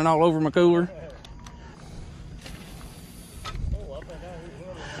worms running all over my cooler. Oh, I think I hit him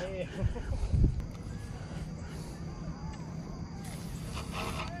in the head.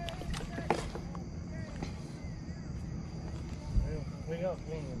 Well, we got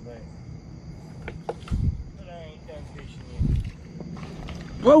plenty of bait. But I ain't done fishing yet.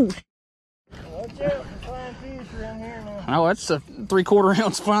 Whoa! Watch out for flying fish around here now. Oh, that's a 3/4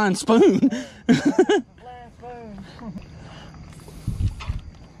 ounce flying spoon. Flying spoon.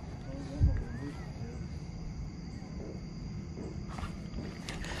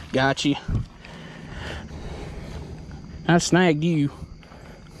 Got you. I snagged you.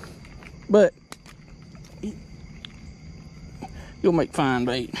 But you'll make fine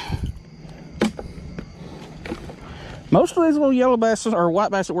bait. Most of these little yellow bass or white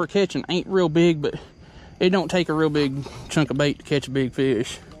bass that we're catching ain't real big, but it don't take a real big chunk of bait to catch a big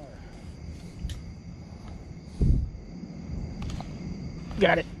fish.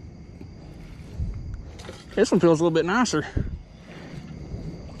 Got it. This one feels a little bit nicer.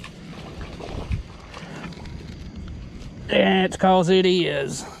 That's cause it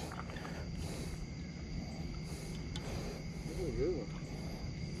is.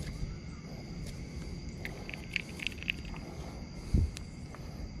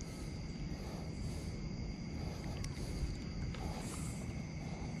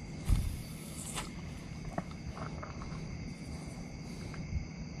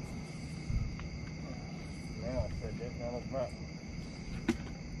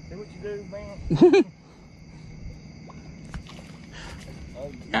 See what you do, man?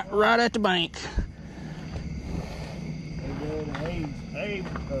 Oh, right at the bank. Hey,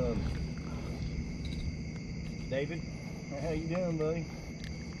 David, how you doing, buddy?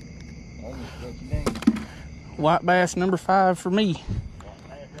 I almost got your name. White bass number 5 for me. White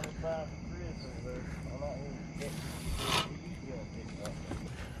bass number 5 for Chris over there. I'm out here catching. He's gonna pick up.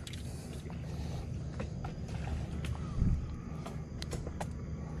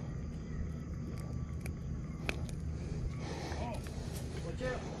 Watch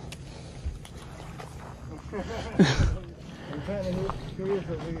out. I'm trying to hit Chris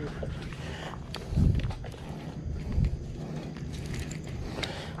over here.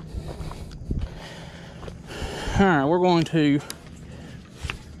 All right, we're going to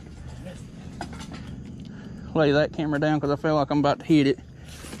lay that camera down because I feel like I'm about to hit it.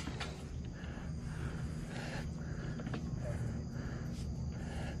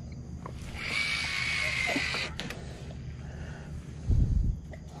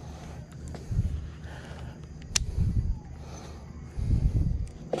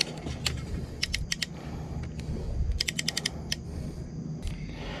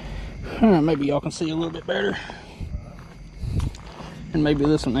 All right, maybe y'all can see a little bit better. And maybe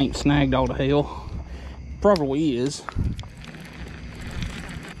this one ain't snagged all to hell. Probably is.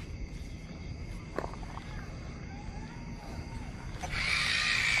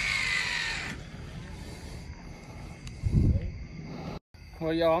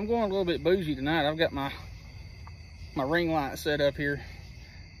 Well, y'all, I'm going a little bit bougie tonight. I've got my ring light set up here.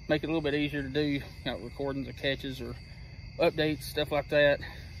 Make it a little bit easier to do, recordings of catches or updates, stuff like that.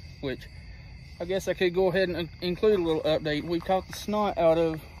 Which I guess I could go ahead and include a little update. We caught the snot out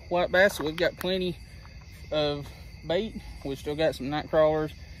of white bass, so we've got plenty of bait. We've still got some night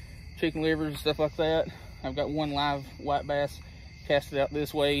crawlers, chicken livers, and stuff like that. I've got one live white bass casted out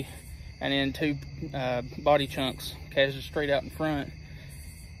this way, and then 2 body chunks casted straight out in front.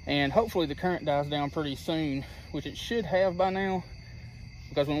 And hopefully the current dies down pretty soon, which it should have by now,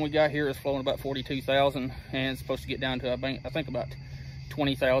 because when we got here it's flowing about 42,000, and it's supposed to get down to I think about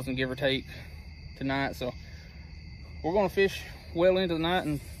 20,000 give or take tonight. So we're going to fish well into the night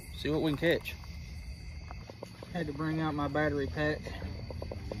and see what we can catch. Had to bring out my battery pack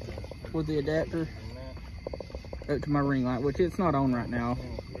with the adapter up to my ring light, which it's not on right now,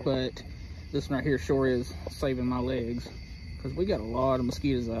 but this one right here sure is saving my legs because we got a lot of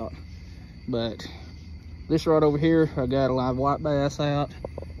mosquitoes out. But this rod over here, I got a live white bass out.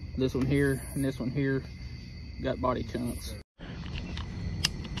 This one here and this one here got body chunks.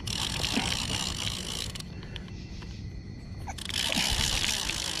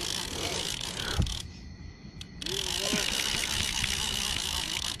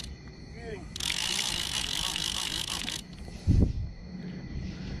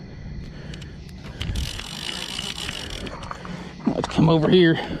 Let's come over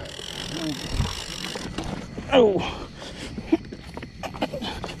here. Oh.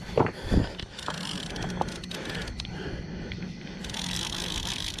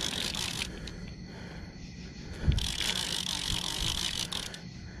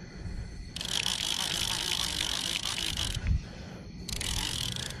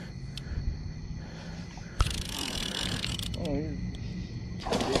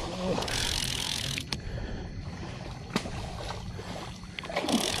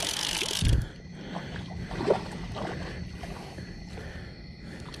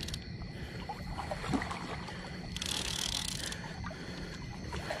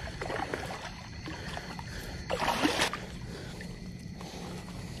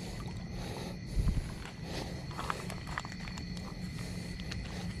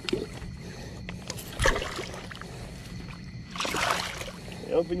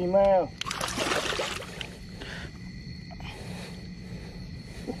 Open your mouth.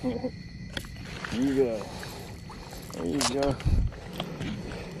 There you go. There you go.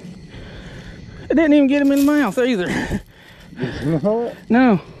 I didn't even get him in the mouth either.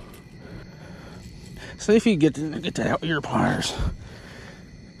 No. See if you get that out with your pliers.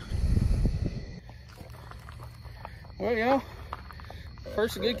 Well, y'all,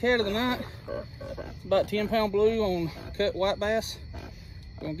 first good cat of the night. It's about 10-pound blue on cut white bass.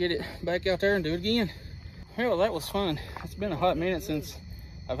 Gonna get it back out there and do it again. Well, that was fun. It's been a hot minute since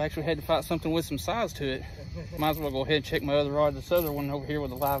I've actually had to fight something with some size to it. Might as well go ahead and check my other rod. This other one over here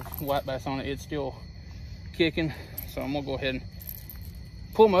with a live white bass on it, it's still kicking. So I'm gonna go ahead and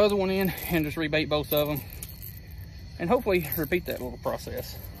pull my other one in and just rebait both of them. And hopefully repeat that little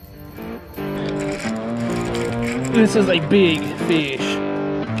process. This is a big fish.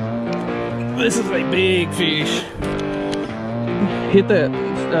 This is a big fish. Hit that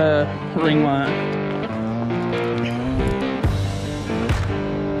ring line.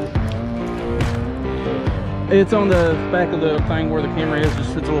 It's on the back of the thing where the camera is,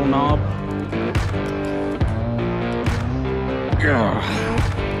 just it's a little knob. Yeah.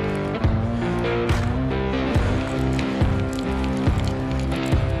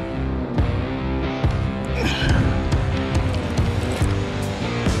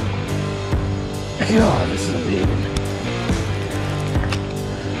 God, this is a big one.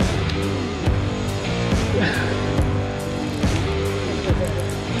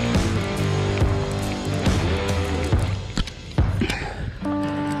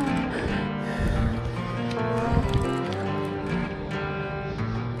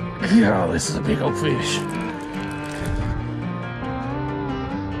 God, this is a big old fish.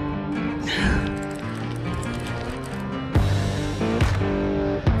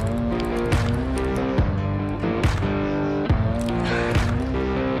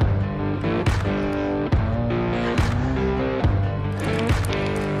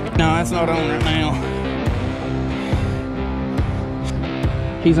 No, that's not on right now.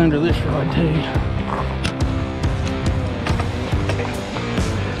 He's under this rod too.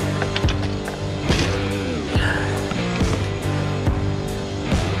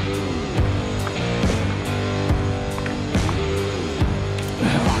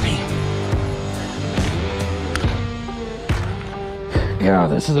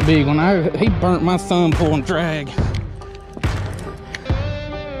 God, this is a big one. He burnt my thumb pulling drag.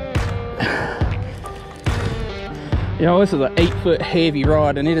 Y'all, this is an 8-foot heavy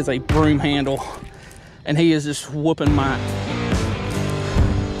rod, and it is a broom handle, and he is just whooping my.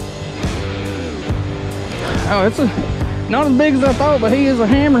 Oh, it's not as big as I thought, but he is a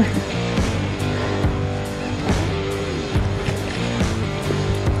hammer.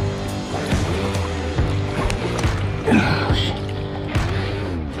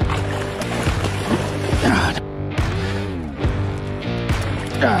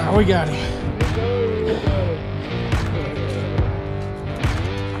 Ah, we got him.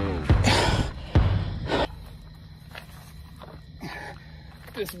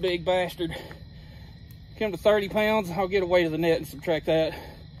 This big bastard come to 30 pounds. I'll get away to the net and subtract that,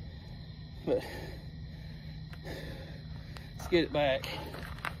 but let's get it back.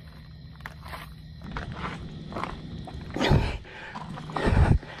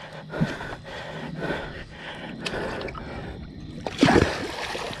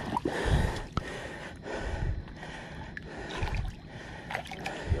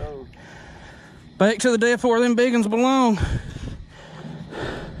 Back to the depth where them big ones belong.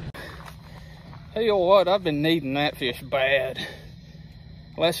 Hell what, I've been needing that fish bad.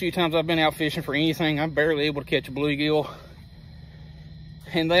 Last few times I've been out fishing for anything, I'm barely able to catch a bluegill.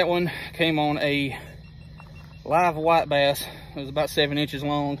 And that one came on a live white bass. It was about 7 inches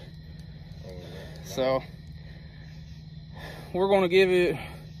long. So we're gonna give it,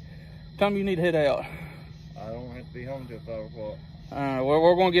 time you need to head out. I don't have to be home till 5 o'clock.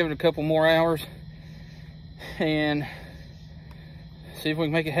 We're gonna give it a couple more hours and see if we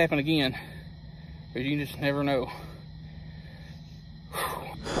can make it happen again. But you just never know.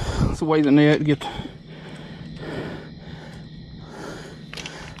 Let's weigh the net, get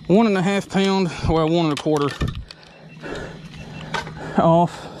 1.5 pound, well 1 1/4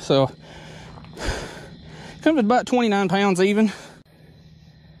 off. So comes to about 29 pounds even.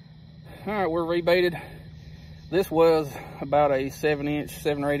 All right, we're rebaited. This was about a 7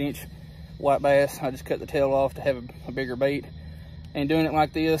 or 8 inch white bass. I just cut the tail off to have a bigger bait. And doing it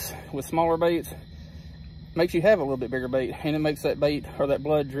like this with smaller baits makes you have a little bit bigger bait, and it makes that bait or that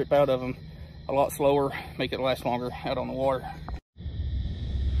blood drip out of them a lot slower, make it last longer out on the water.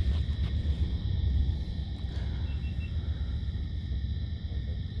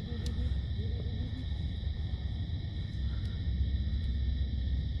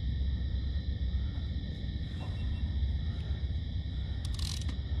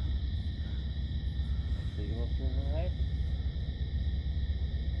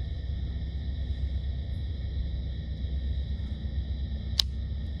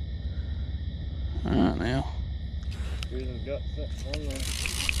 Alright now.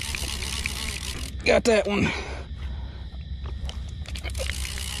 Got that one.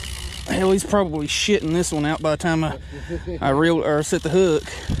 Hell, he's probably shitting this one out by the time I reel or set the hook.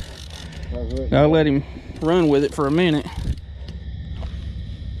 Gotta let him run with it for a minute.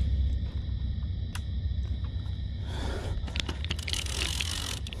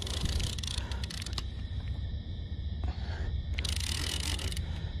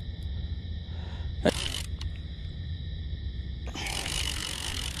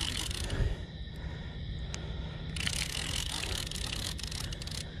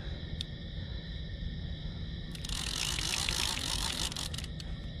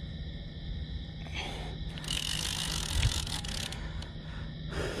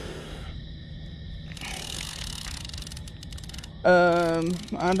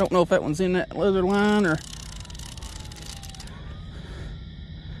 I don't know if that one's in that leather line or...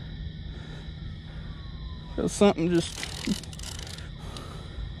 There's something just...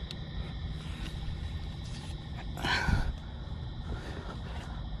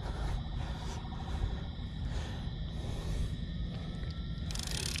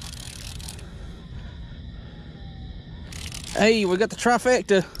 Hey, we got the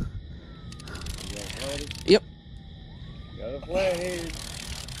trifecta. Yep. Got a flathead.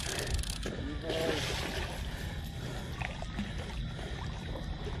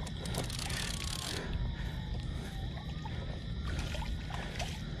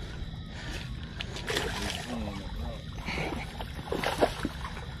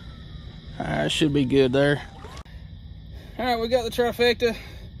 Should be good there. All right, we got the trifecta.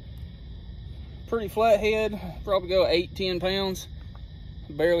 Pretty flat head, probably go 8-10 pounds.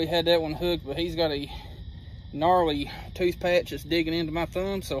 Barely had that one hooked, but he's got a gnarly tooth patch that's digging into my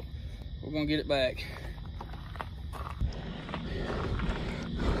thumb, so we're gonna get it back.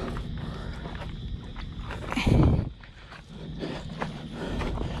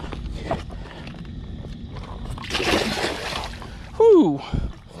 Whew.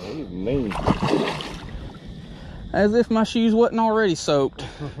 Mean. As if my shoes wasn't already soaked.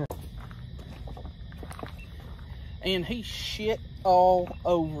 And he shit all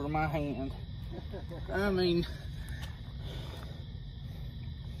over my hand. I mean,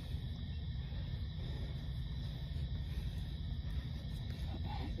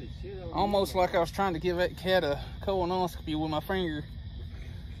 almost like I was trying to give that cat a colonoscopy with my finger.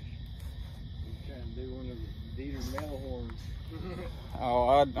 You're trying to do one of the Dieter Melhorns. Oh,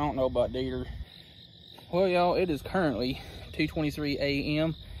 I don't know about Dieter. Well, y'all, it is currently 2:23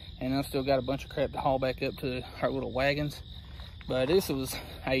 a.m. and I've still got a bunch of crap to haul back up to our little wagons. But this was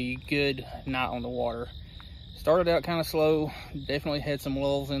a good night on the water. Started out kind of slow, definitely had some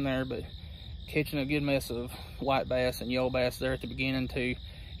lulls in there, but catching a good mess of white bass and yellow bass there at the beginning to,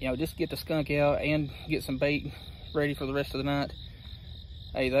 you know, just get the skunk out and get some bait ready for the rest of the night.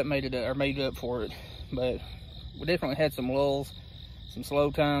 Hey, that made it, or made up for it. But we definitely had some lulls, some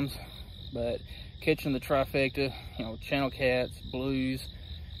slow times, but catching the trifecta, you know, channel cats, blues,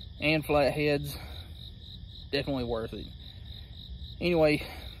 and flatheads, definitely worth it. Anyway,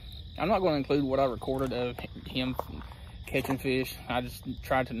 I'm not going to include what I recorded of him catching fish. I just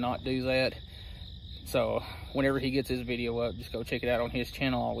tried to not do that. So whenever he gets his video up, just go check it out on his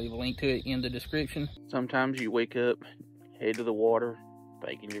channel. I'll leave a link to it in the description. Sometimes you wake up, head to the water,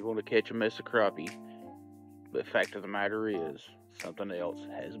 thinking you're going to catch a mess of crappie. But fact of the matter is, something else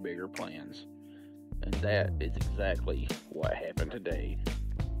has bigger plans. And that is exactly what happened today.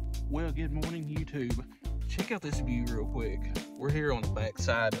 Well, good morning, YouTube. Check out this view real quick. We're here on the back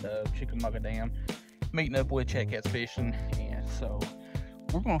side of Chickamauga Dam, meeting up with Catfishing, and so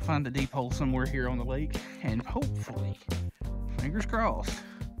we're gonna find a deep hole somewhere here on the lake, and hopefully, fingers crossed,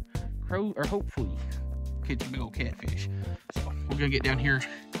 hopefully catch a big old catfish. So we're gonna get down here,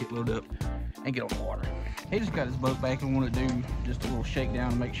 get loaded up, and get on the water. He just got his boat back and want to do just a little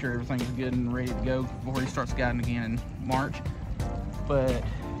shakedown to make sure everything's good and ready to go before he starts guiding again in March. But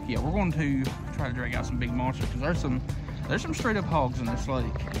yeah, we're going to try to drag out some big monsters because there's some straight up hogs in this lake.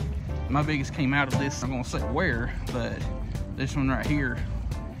 My biggest came out of this, I'm gonna say where, but this one right here,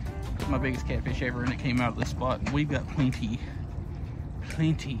 my biggest catfish ever, and it came out of this spot. And we've got plenty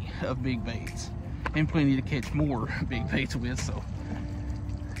of big baits and plenty to catch more big baits with, so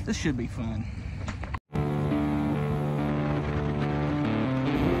this should be fun.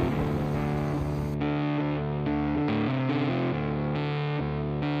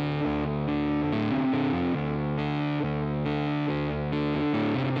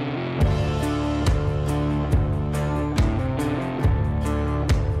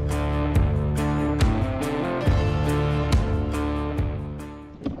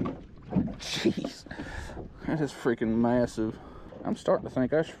 Jeez, that is freaking massive. I'm starting to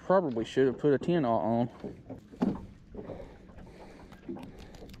think I probably should have put a 10-aught on.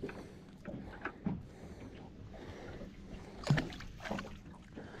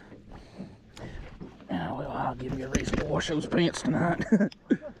 Oh, well, I'll give you a reason to wash those pants tonight.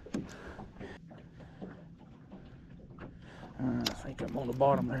 I think I'm on the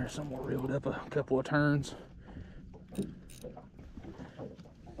bottom there somewhere, reeled up a couple of turns.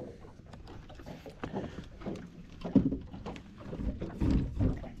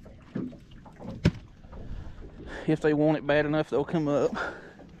 If they want it bad enough, they'll come up. I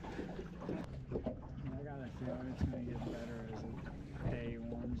got a feeling it's going to get better as the day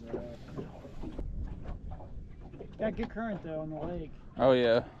warms up. Got good current though on the lake. Oh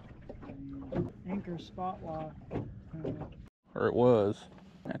yeah. Anchor spot lock. or it was.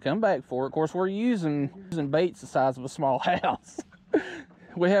 Now come back for it. Of course, we're using baits the size of a small house.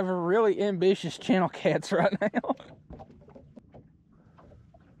 We have a really ambitious channel cats right now. That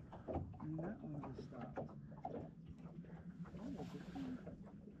one just stopped.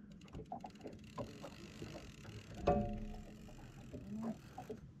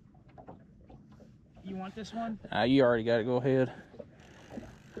 You want this one? You already got it. Go ahead.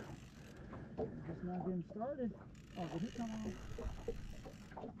 It's not getting started. Oh, did he come on?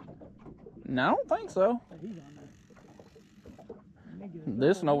 No, I don't think so. Oh, he's on there.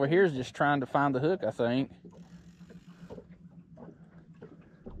 This one over here is just trying to find the hook, I think.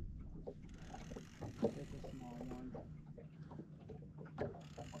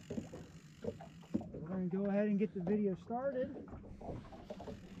 We're going to go ahead and get the video started.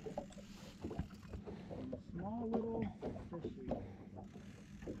 Small little fishy.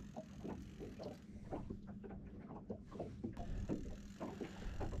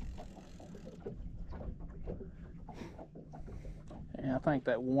 And I think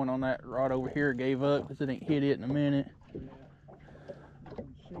that one on that rod over here gave up because it ain't hit it in a minute. Yeah.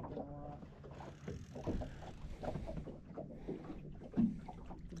 I'm shaking a lot.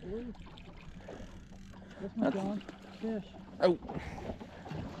 The blue. This one's gone. Fish. Oh.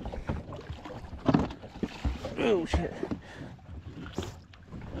 Oh, shit.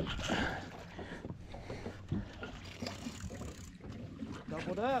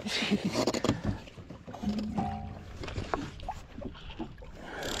 Doubled up.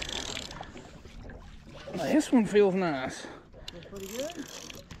 This one feels nice. Feels pretty good.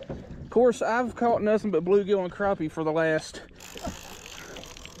 Of course, I've caught nothing but bluegill and crappie for the last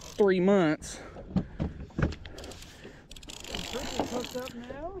 3 months. Turkey's hooked up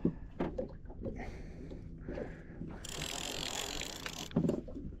now.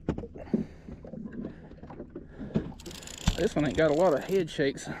 This one ain't got a lot of head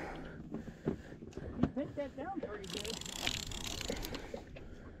shakes. You picked that down pretty good.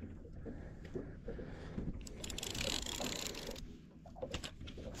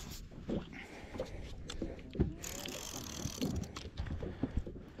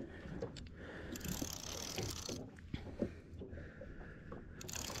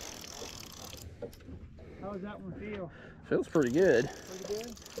 How does that one feel? Feels pretty good. Pretty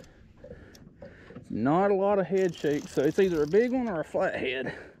good? Not a lot of head shakes, so it's either a big one or a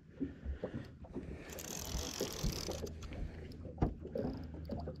flathead.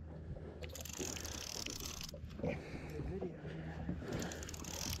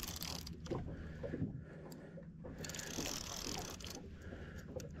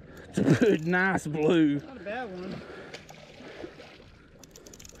 It's a good, nice blue. Not a bad one.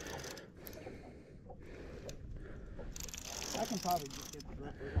 I can probably just get the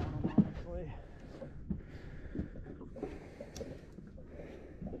gripper on them, honestly.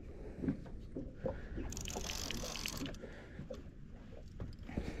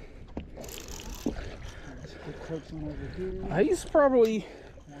 Let's cook some over here. He's probably,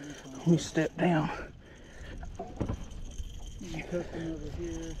 let me step down. Cook them over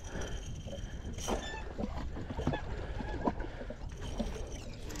here.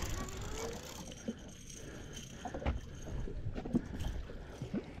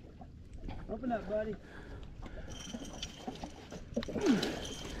 Open up, buddy.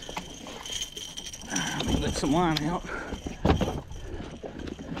 Let me let some line out.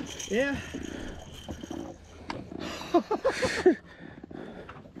 Yeah.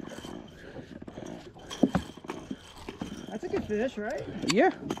 That's a good fish, right?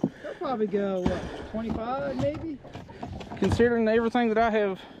 Yeah. They'll probably go, what, 25 maybe? Considering everything that I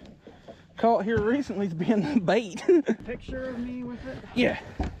have caught here recently has been bait. Picture of me with it? Yeah.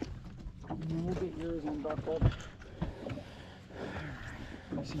 And then we'll get yours unbuckled.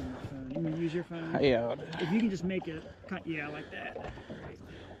 Let me see your phone. You want to use your phone? Yeah. If you can just make it, yeah, like that. Great.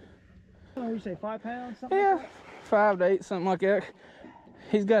 What do you say, 5 pounds? Something Yeah, like 5 to 8, something like that.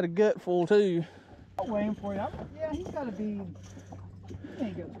 He's got a gut full too. I'll weigh him for you. Yeah, he's got to be, he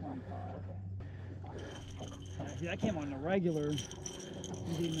ain't got 25. Yeah, that came on the regular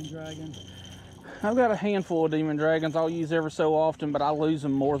demon dragon. I've got a handful of demon dragons I'll use every so often, but I lose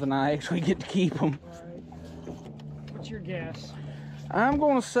them more than I actually get to keep them. Right. What's your guess? I'm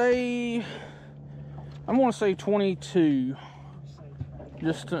gonna say 22,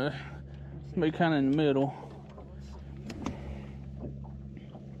 just to be kind of in the middle.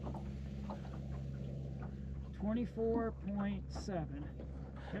 24.7.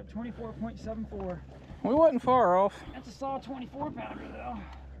 Yep, 24.74. We wasn't far off. That's a solid 24 pounder though.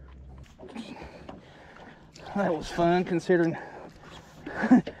 That was fun considering.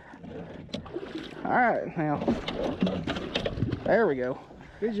 All right, now There we go.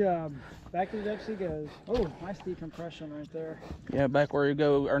 Good job. Back to the depths he goes. Oh, nice decompression right there. Yeah, back where you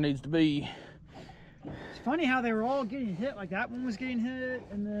go or needs to be. It's funny how they were all getting hit. Like that one was getting hit,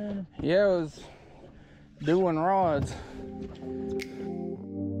 and then yeah, it was doing rods.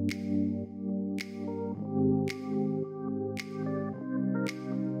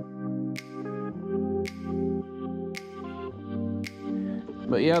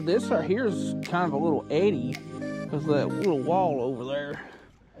 But yeah, this right here is kind of a little eddy because of that little wall over there.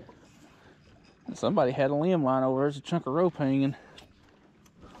 And somebody had a limb line over there. There's a chunk of rope hanging.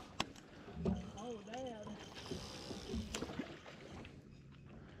 oh, Dad.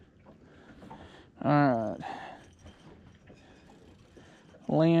 All right.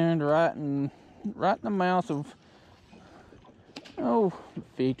 Land right in the mouth of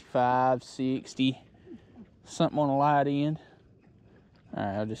 55, 60, something on the light end. All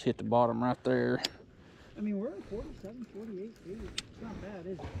right, I'll just hit the bottom right there. I mean, we're at 47, 48 feet. It's not bad,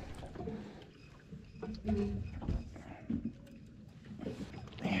 is it?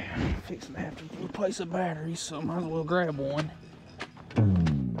 Yeah, fixing to have to replace a battery, so might as well grab one.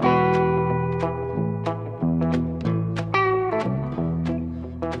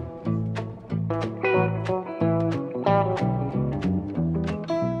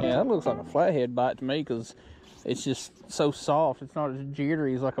 Yeah, that looks like a flathead bite to me because it's just so soft. It's not as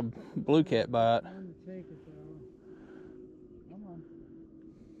jittery as like a blue cat bite. I'm gonna take it though. Come on.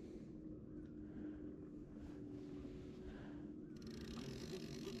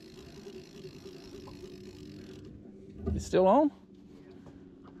 It's still on?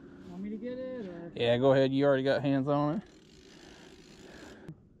 Want me to get it? Or? Yeah, go ahead. You already got hands on it.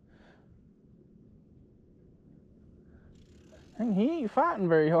 And he ain't fighting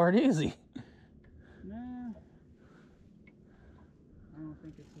very hard, is he? Nah. I don't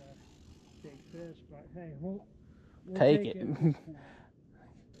think it's a big fish, but hey, we'll take it.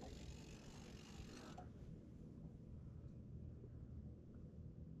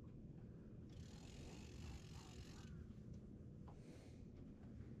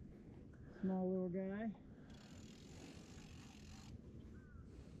 Small little guy.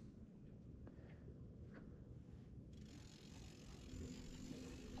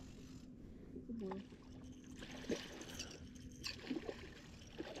 Good boy.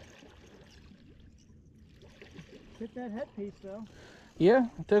 Hit that headpiece though. Yeah,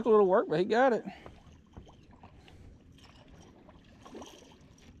 it took a little work, but he got it.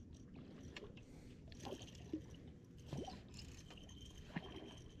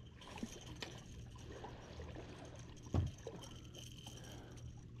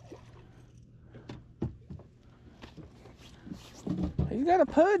 He's got a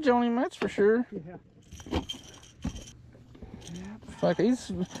pudge on him, that's for sure. Yeah. Fuck,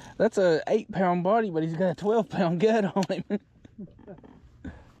 that's a 8-pound body, but he's got a 12-pound gut on him.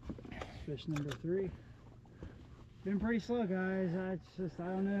 Fish number 3. Been pretty slow, guys. It's just, I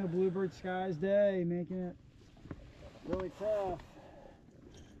don't know, bluebird skies day, making it really tough.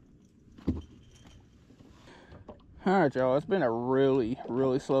 Alright, y'all, it's been a really,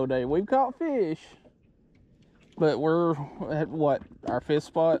 really slow day. We've caught fish, but we're at what, our 5th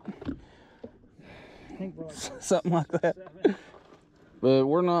spot? I think we're like something like that. 7. But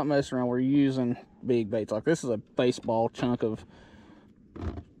we're not messing around. We're using big baits. Like this is a baseball chunk of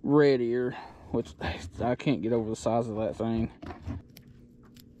red ear, which I can't get over the size of that thing.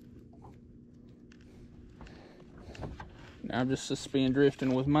 Now I'm just suspend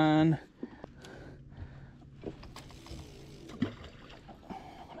drifting with mine.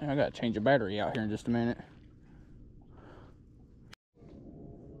 I gotta change a battery out here in just a minute.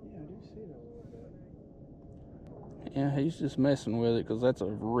 Yeah, he's just messing with it because that's a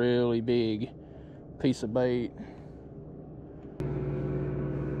really big piece of bait.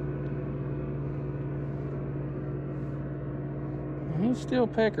 He's still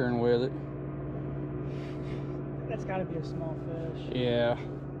peckering with it. That's got to be a small fish. Yeah.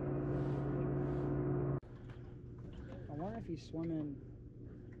 I wonder if he's swimming.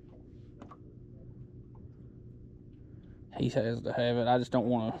 He has to have it. I just don't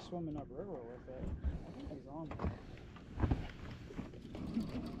want He's swimming upriver with it. I think he's on there.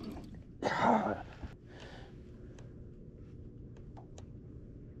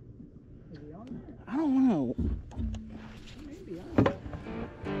 Is he on there? I don't know. Maybe on there.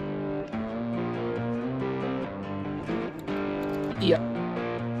 Yep.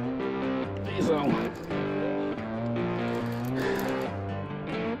 He's on.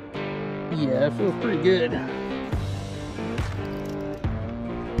 Yeah, it feels pretty good.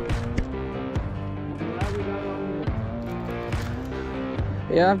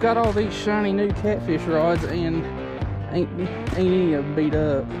 Yeah, I've got all these shiny new catfish rods, and Ain't any of them beat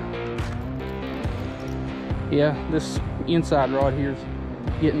up. Yeah, this inside rod here is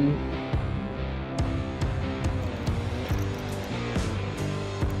getting.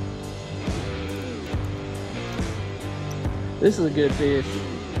 This is a good fish.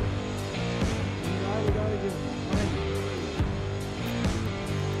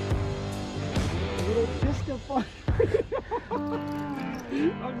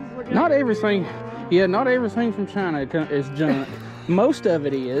 Not everything, yeah, not everything from China is junk. Most of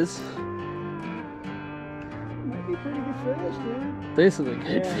it is. Might be pretty good fish, dude. This is a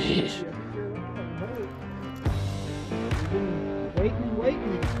good fish. Waiting and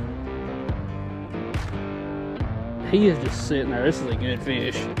waiting. He is just sitting there. This is a good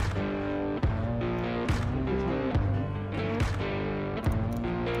fish.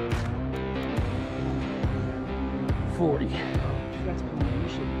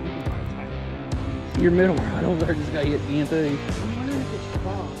 Your middle right over there just got hit again too. I'm wondering if it's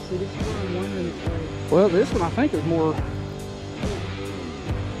cross. See, this is what I'm wondering if like... Well, this one I think is more. It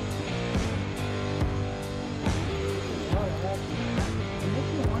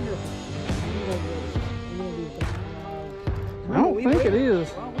makes me wonder if any of these guys... I don't think it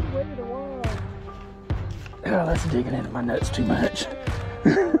is. Well, we waited a while. Oh, that's digging into my nuts too much.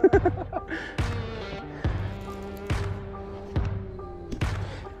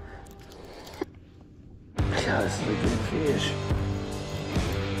 God, this is a good fish.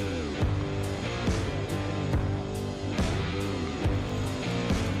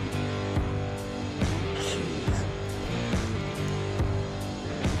 Jeez.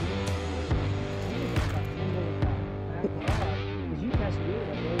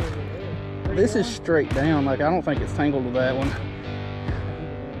 This is straight down. Like, I don't think it's tangled with that one.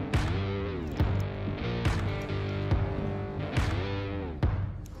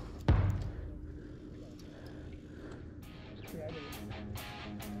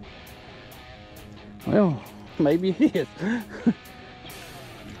 Well, maybe it is.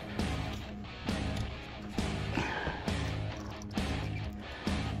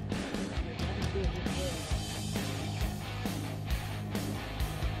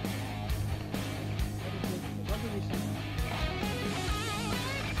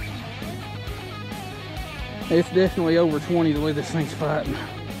 It's definitely over 20 the way this thing's fighting.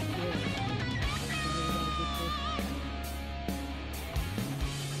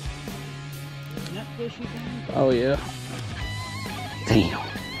 Oh yeah. Damn.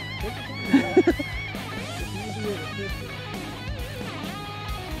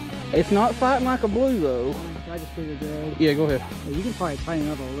 It's not fighting like a blue though. I just figured that. Yeah, go ahead. Yeah, you can probably tighten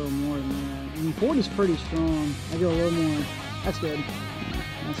up a little more than that. I mean, 40's pretty strong. I go a little more. That's good.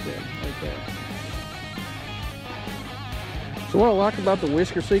 That's good. Right there. So what I like about the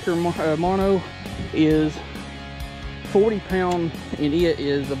Whisker Seeker mono is 40 pound and it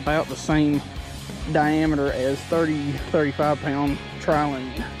is about the same diameter as 35 pound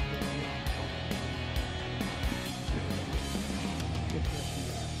trilene.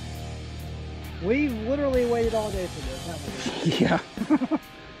 We've literally waited all day for this, haven't we? Yeah.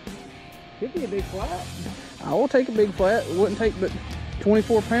 Could be a big flat. I will take a big flat. It wouldn't take but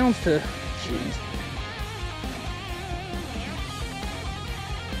 24 pounds to. Jeez.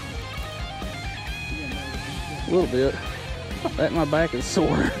 A little bit. That my back is sore.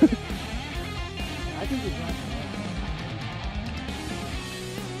 I think he's right.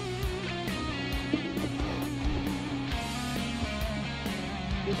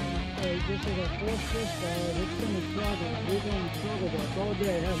 This is our fourth fish ball. It's going to struggle. We're going to struggle this all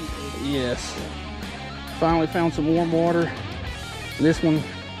day, haven't we? Yes. Finally found some warm water. This one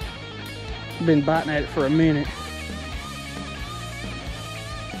been biting at it for a minute.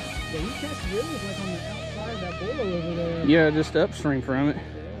 Yeah, you catch really like on the outside of that boil over there. Yeah, just upstream from it. Yeah.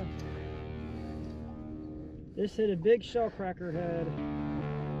 This hit a big shell cracker head.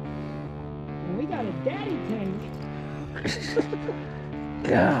 And we got a daddy tank.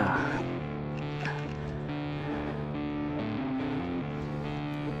 God.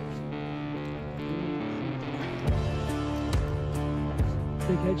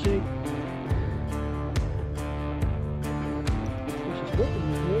 Big head shake.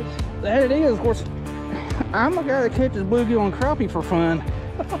 That it is. Of course, I'm a guy that catches bluegill and crappie for fun.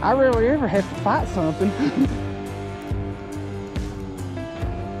 I rarely ever have to fight something.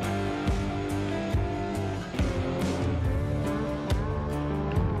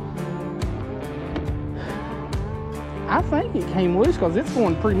 I think it came loose because it's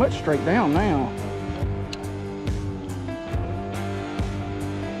going pretty much straight down now.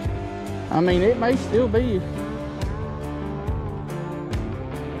 I mean, it may still be.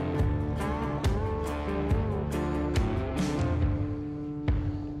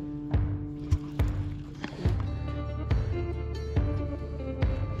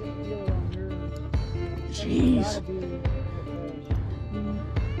 Jeez.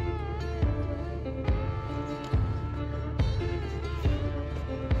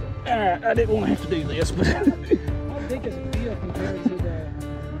 Alright, I didn't want to have to do this, but How big does it feel compared to the...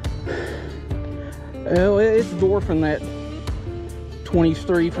 well, it's dwarfing that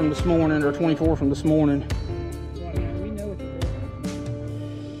 23 from this morning or 24 from this morning. Well, man, we know what to do.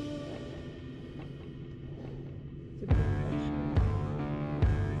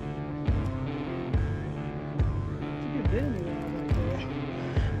 It's a good bending rod right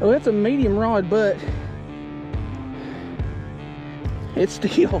there. Oh, it's a medium rod, but it's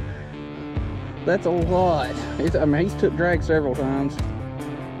still, that's a lot. I mean, he's took drag several times.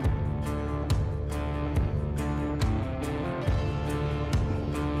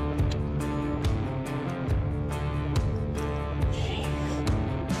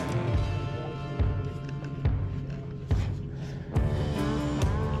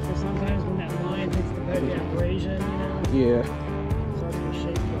 So sometimes when that line hits the boat, the abrasion, you know, Yeah. starts to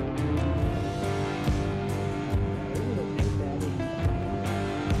shake it.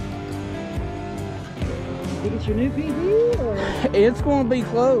 Think it's your new PB or? It's going to be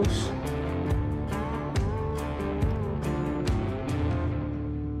close.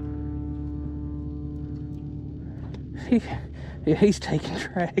 He's taking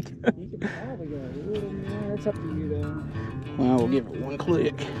drag. You could probably go a little more. That's up to you though. Well, we'll give it one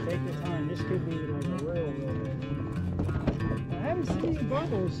click. Take your time. This could be like a railroad. I haven't seen any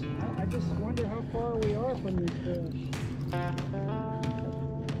bubbles. I just wonder how far we are from these fish.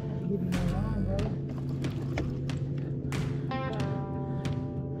 Give me my line, brother.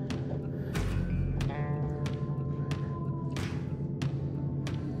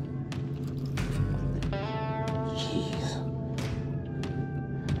 Jeez.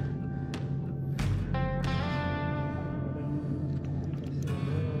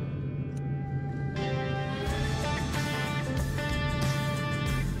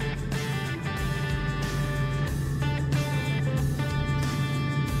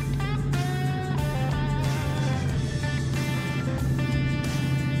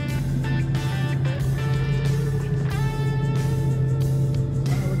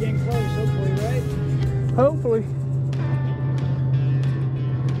 We're getting close, hopefully, right? Hopefully.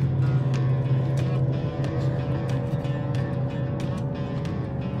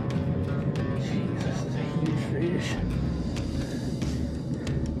 Jeez, this is a huge fish.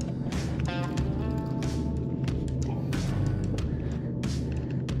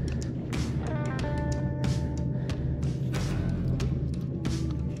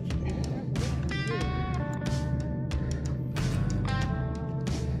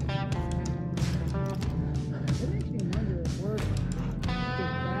 It makes me wonder if we're just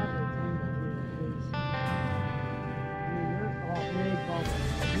badly tangled here, because I mean, you're off big bubbles.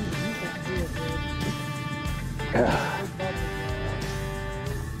 You can't do it, dude. Big bubbles. Big bubbles.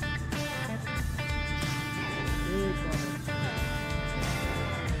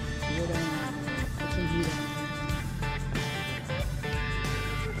 Go down there, man. Put some heat on it.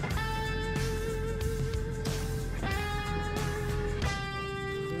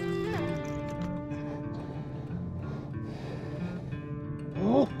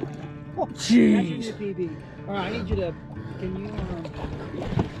 Oh, That's jeez. your PB. All right, I need you to. Can you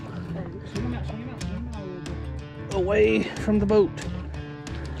swing him out a little bit. Away from the boat.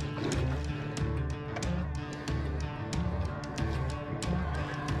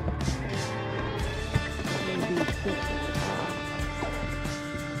 Maybe six.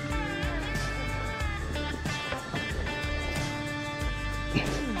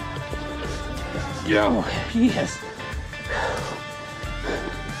 Oh, yes.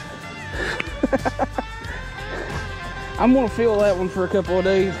 I'm gonna feel that one for a couple of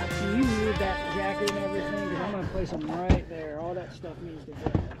days. Can you move that jacket and everything? Because I'm going to place them right there. All that stuff needs to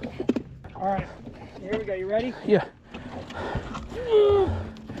go. All right, here we go. You ready? Yeah.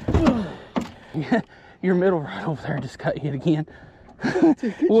 Yeah, your middle rod over there just got hit again.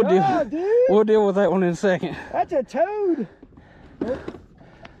 We'll job, deal. dude. We'll deal with that one in a second. That's a toad.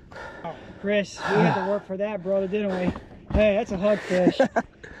 Oh, Chris, we had to work for that, brother, didn't we? Hey, that's a hugfish.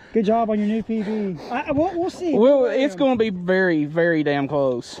 Good job on your new PB. We'll see. Well, it's going to be very, very damn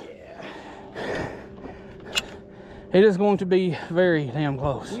close. Yeah. It is going to be very damn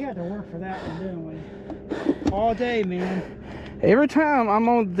close. We had to work for that one, didn't we? All day, man. Every time I'm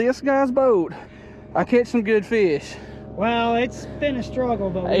on this guy's boat, I catch some good fish. Well, it's been a struggle,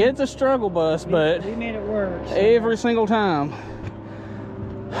 but It's a struggle bus, but we made it work. So. every single time.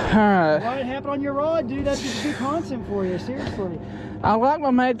 All right. What happened on your rod, dude? That's just a good constant for you, seriously. I like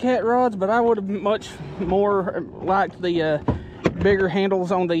my Mad Cat rods, but I would have much more liked the bigger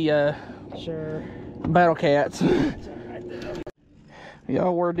handles on the Sure. Battle cats.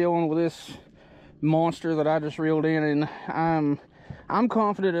 Y'all, we're dealing with this monster that I just reeled in, and I'm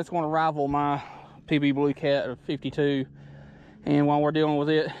confident it's going to rival my PB Blue Cat of 52. And while we're dealing with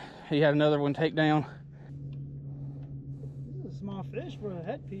it, he had another one take down. This is a small fish for a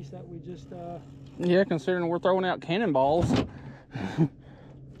headpiece that we just Yeah, considering we're throwing out cannonballs.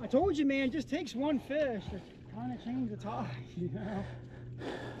 I told you, man, it just takes one fish to kind of change the tide, you know.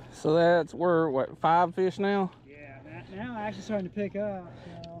 So that's, we're what, 5 fish now? Yeah, now actually starting to pick up.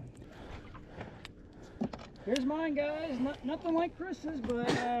 So here's mine, guys. Nothing like Chris's, but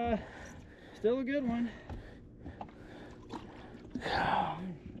still a good one.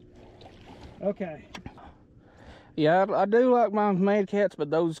 Okay. Yeah, I do like my Mad Cats, but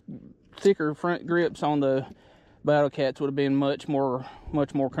those thicker front grips on the Battle Cats would have been much more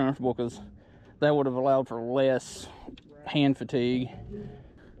comfortable, because that would have allowed for less hand fatigue.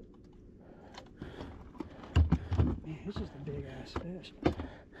 Man, it's just a big ass fish.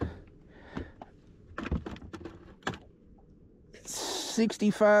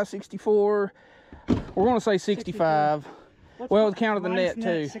 65, 64. We're going to say 65. Well, with count of the net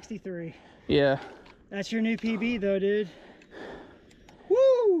too. 63. Yeah. That's your new PB though, dude.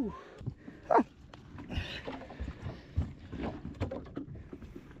 Woo!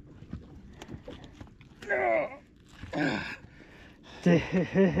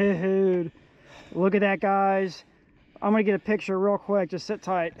 Dude, look at that, guys. I'm gonna get a picture real quick. Just sit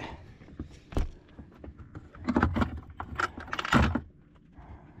tight.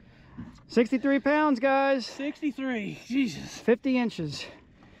 £63, guys. 63. Jesus. 50 inches.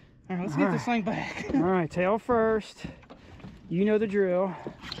 All right, let's get this thing back. All right, tail first. You know the drill.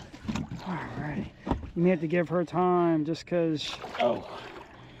 All right. You may have to give her time just because. Oh,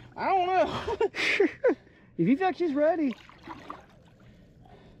 I don't know. If you feel like she's ready.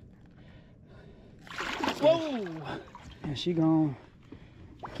 Whoa. Yeah, she gone.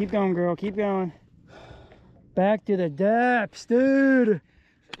 Keep going, girl. Keep going. Back to the depths, dude.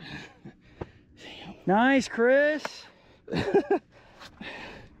 Nice, Chris.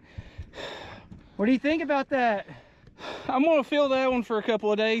 What do you think about that? I'm gonna fill that one for a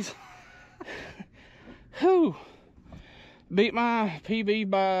couple of days. Whew. Beat my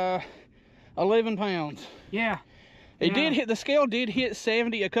PB by 11 pounds. Yeah. It did hit, the scale did hit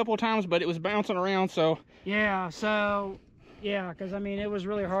 70 a couple of times, but it was bouncing around, so. Yeah, so, yeah, because I mean, it was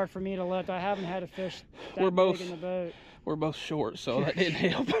really hard for me to lift. I haven't had a fish that We're both, big in the boat. We're both short, so that didn't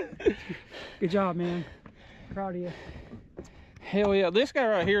help. Good job, man. Proud of you. Hell yeah, this guy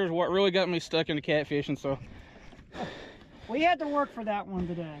right here is what really got me stuck into catfishing, so. We had to work for that one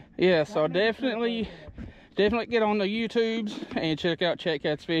today. Yeah, so definitely get on the YouTubes and check out Chat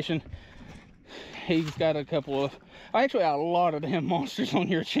Cats Fishing. He's got a couple of, actually a lot of damn monsters on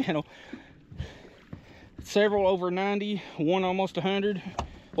your channel. Several over 90, one almost 100.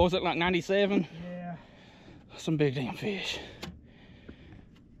 What was it, like 97? Yeah. Some big damn fish.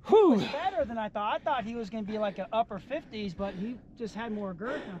 He was better than I thought. I thought he was going to be like an upper 50s, but he just had more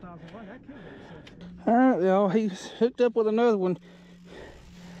girth. And I thought, well, that could be 60. All right, y'all, he's hooked up with another one.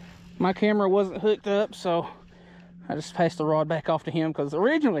 My camera wasn't hooked up, so I just passed the rod back off to him, because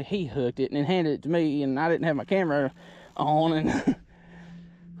originally he hooked it and then handed it to me, and I didn't have my camera on. And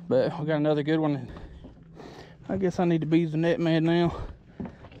but we got another good one. I guess I need to be the net man now.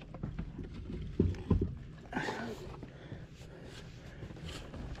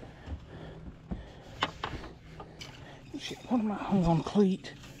 Shit, what am I hung on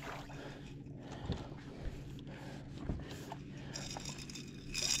cleat?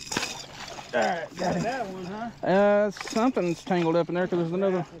 Alright, got it. That one, huh? Something's tangled up in there, because there's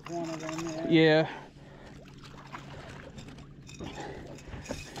another. One of them, Yeah.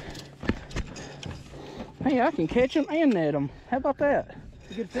 Hey, I can catch them and net them. How about that?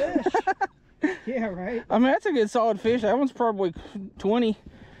 It's a good fish. Yeah, right. I mean, that's a good solid fish. That one's probably 20.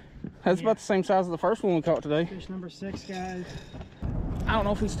 That's about the same size as the first one we caught today. Fish number 6, guys. I don't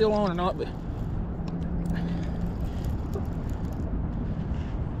know if he's still on or not, but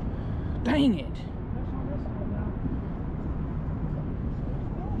dang it.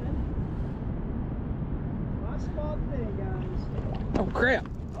 Last spot today, guys. Oh crap.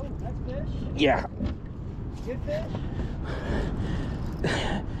 Oh, that's fish. Yeah. Good fish.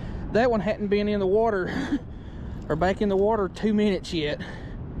 That one hadn't been in the water or back in the water 2 minutes yet.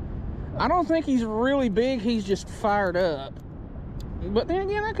 I don't think he's really big, he's just fired up. But then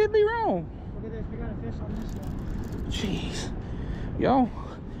again, I could be wrong. Look at this, we got a fish on this one. Jeez. Y'all,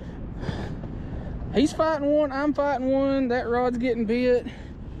 he's fighting one, I'm fighting one, that rod's getting bit.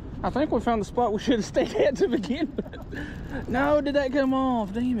 I think we found the spot we should have stayed at to begin with. No, did that come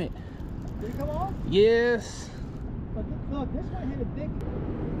off? Damn it. Did it come off? Yes. But look, this one had a big.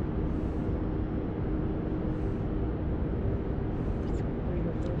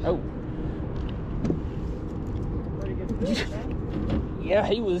 Oh. Pretty good fish, huh? Yeah,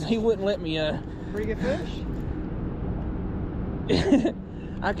 he wouldn't let me Pretty good fish?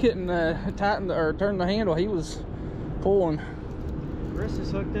 I couldn't tighten or turn the handle. He was pulling. Chris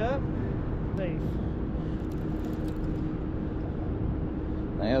is hooked up. Safe.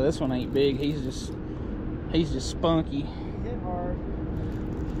 Yeah, this one ain't big. He's just spunky. Hit hard.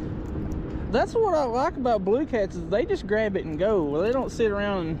 That's what I like about blue cats is they just grab it and go. Well, they don't sit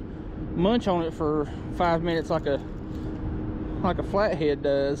around and munch on it for 5 minutes like a flathead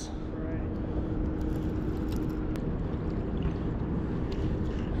does. Right.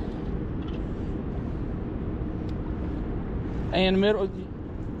 And middle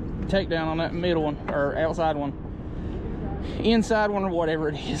takedown on that middle one or outside one, inside one, or whatever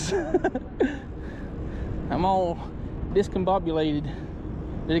it is. I'm all discombobulated.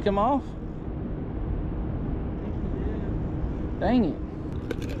 Did it come off? Dang it.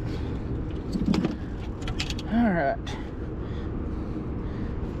 All right.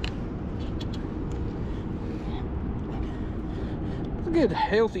 It's a good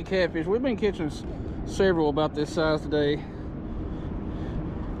healthy catfish. We've been catching several about this size today.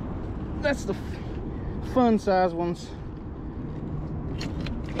 That's the fun size ones.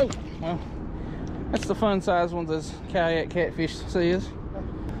 Oh, well, that's the fun size ones, as Kayak Catfish says.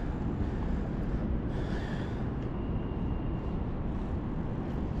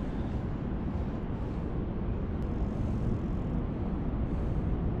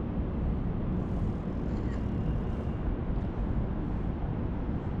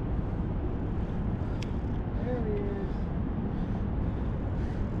 There he is.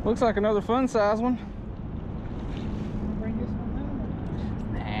 Looks like another fun size one. Bring this one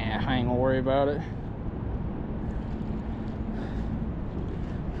home. Nah, I ain't gonna worry about it.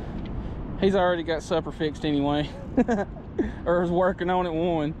 He's already got supper fixed anyway. Or is working on it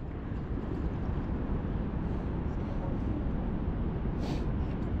one.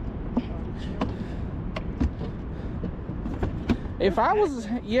 If I was,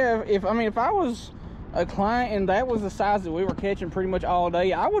 yeah, if I was a client and that was the size that we were catching pretty much all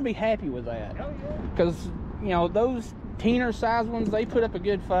day, I would be happy with that. Hell yeah. Because, you know, those teener size ones, they put up a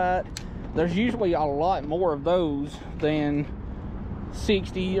good fight. There's usually a lot more of those than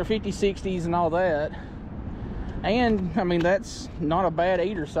 60 or 50, 60s and all that. And, I mean, that's not a bad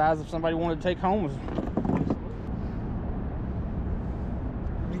eater size if somebody wanted to take home.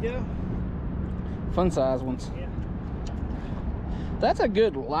 There we go. Fun size ones. Yeah. That's a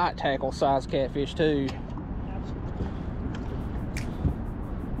good light tackle size catfish too.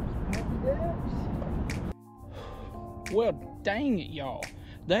 Well, dang it, y'all.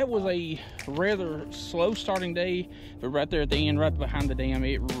 That was a rather slow starting day, but right there at the end, right behind the dam,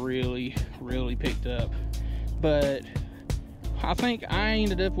 it really, really picked up. But I think I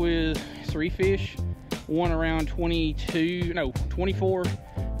ended up with 3 fish, one around 24,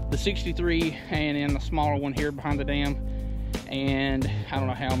 the 63, and then the smaller one here behind the dam. And I don't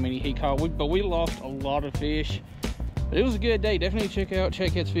know how many he caught, but we lost a lot of fish. But it was a good day. Definitely check out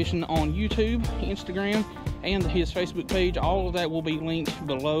Catfishing on YouTube, Instagram, and his Facebook page. All of that will be linked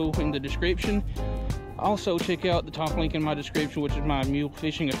below in the description. Also check out the top link in my description, which is my mule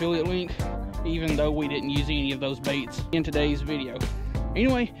fishing affiliate link, even though we didn't use any of those baits in today's video.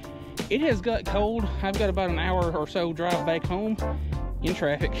 Anyway, it has got cold. I've got about an hour or so drive back home in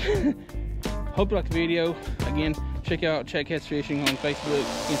traffic. Hope you like the video. Again, check out Catfishing on Facebook,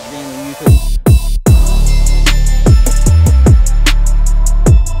 Instagram, and YouTube.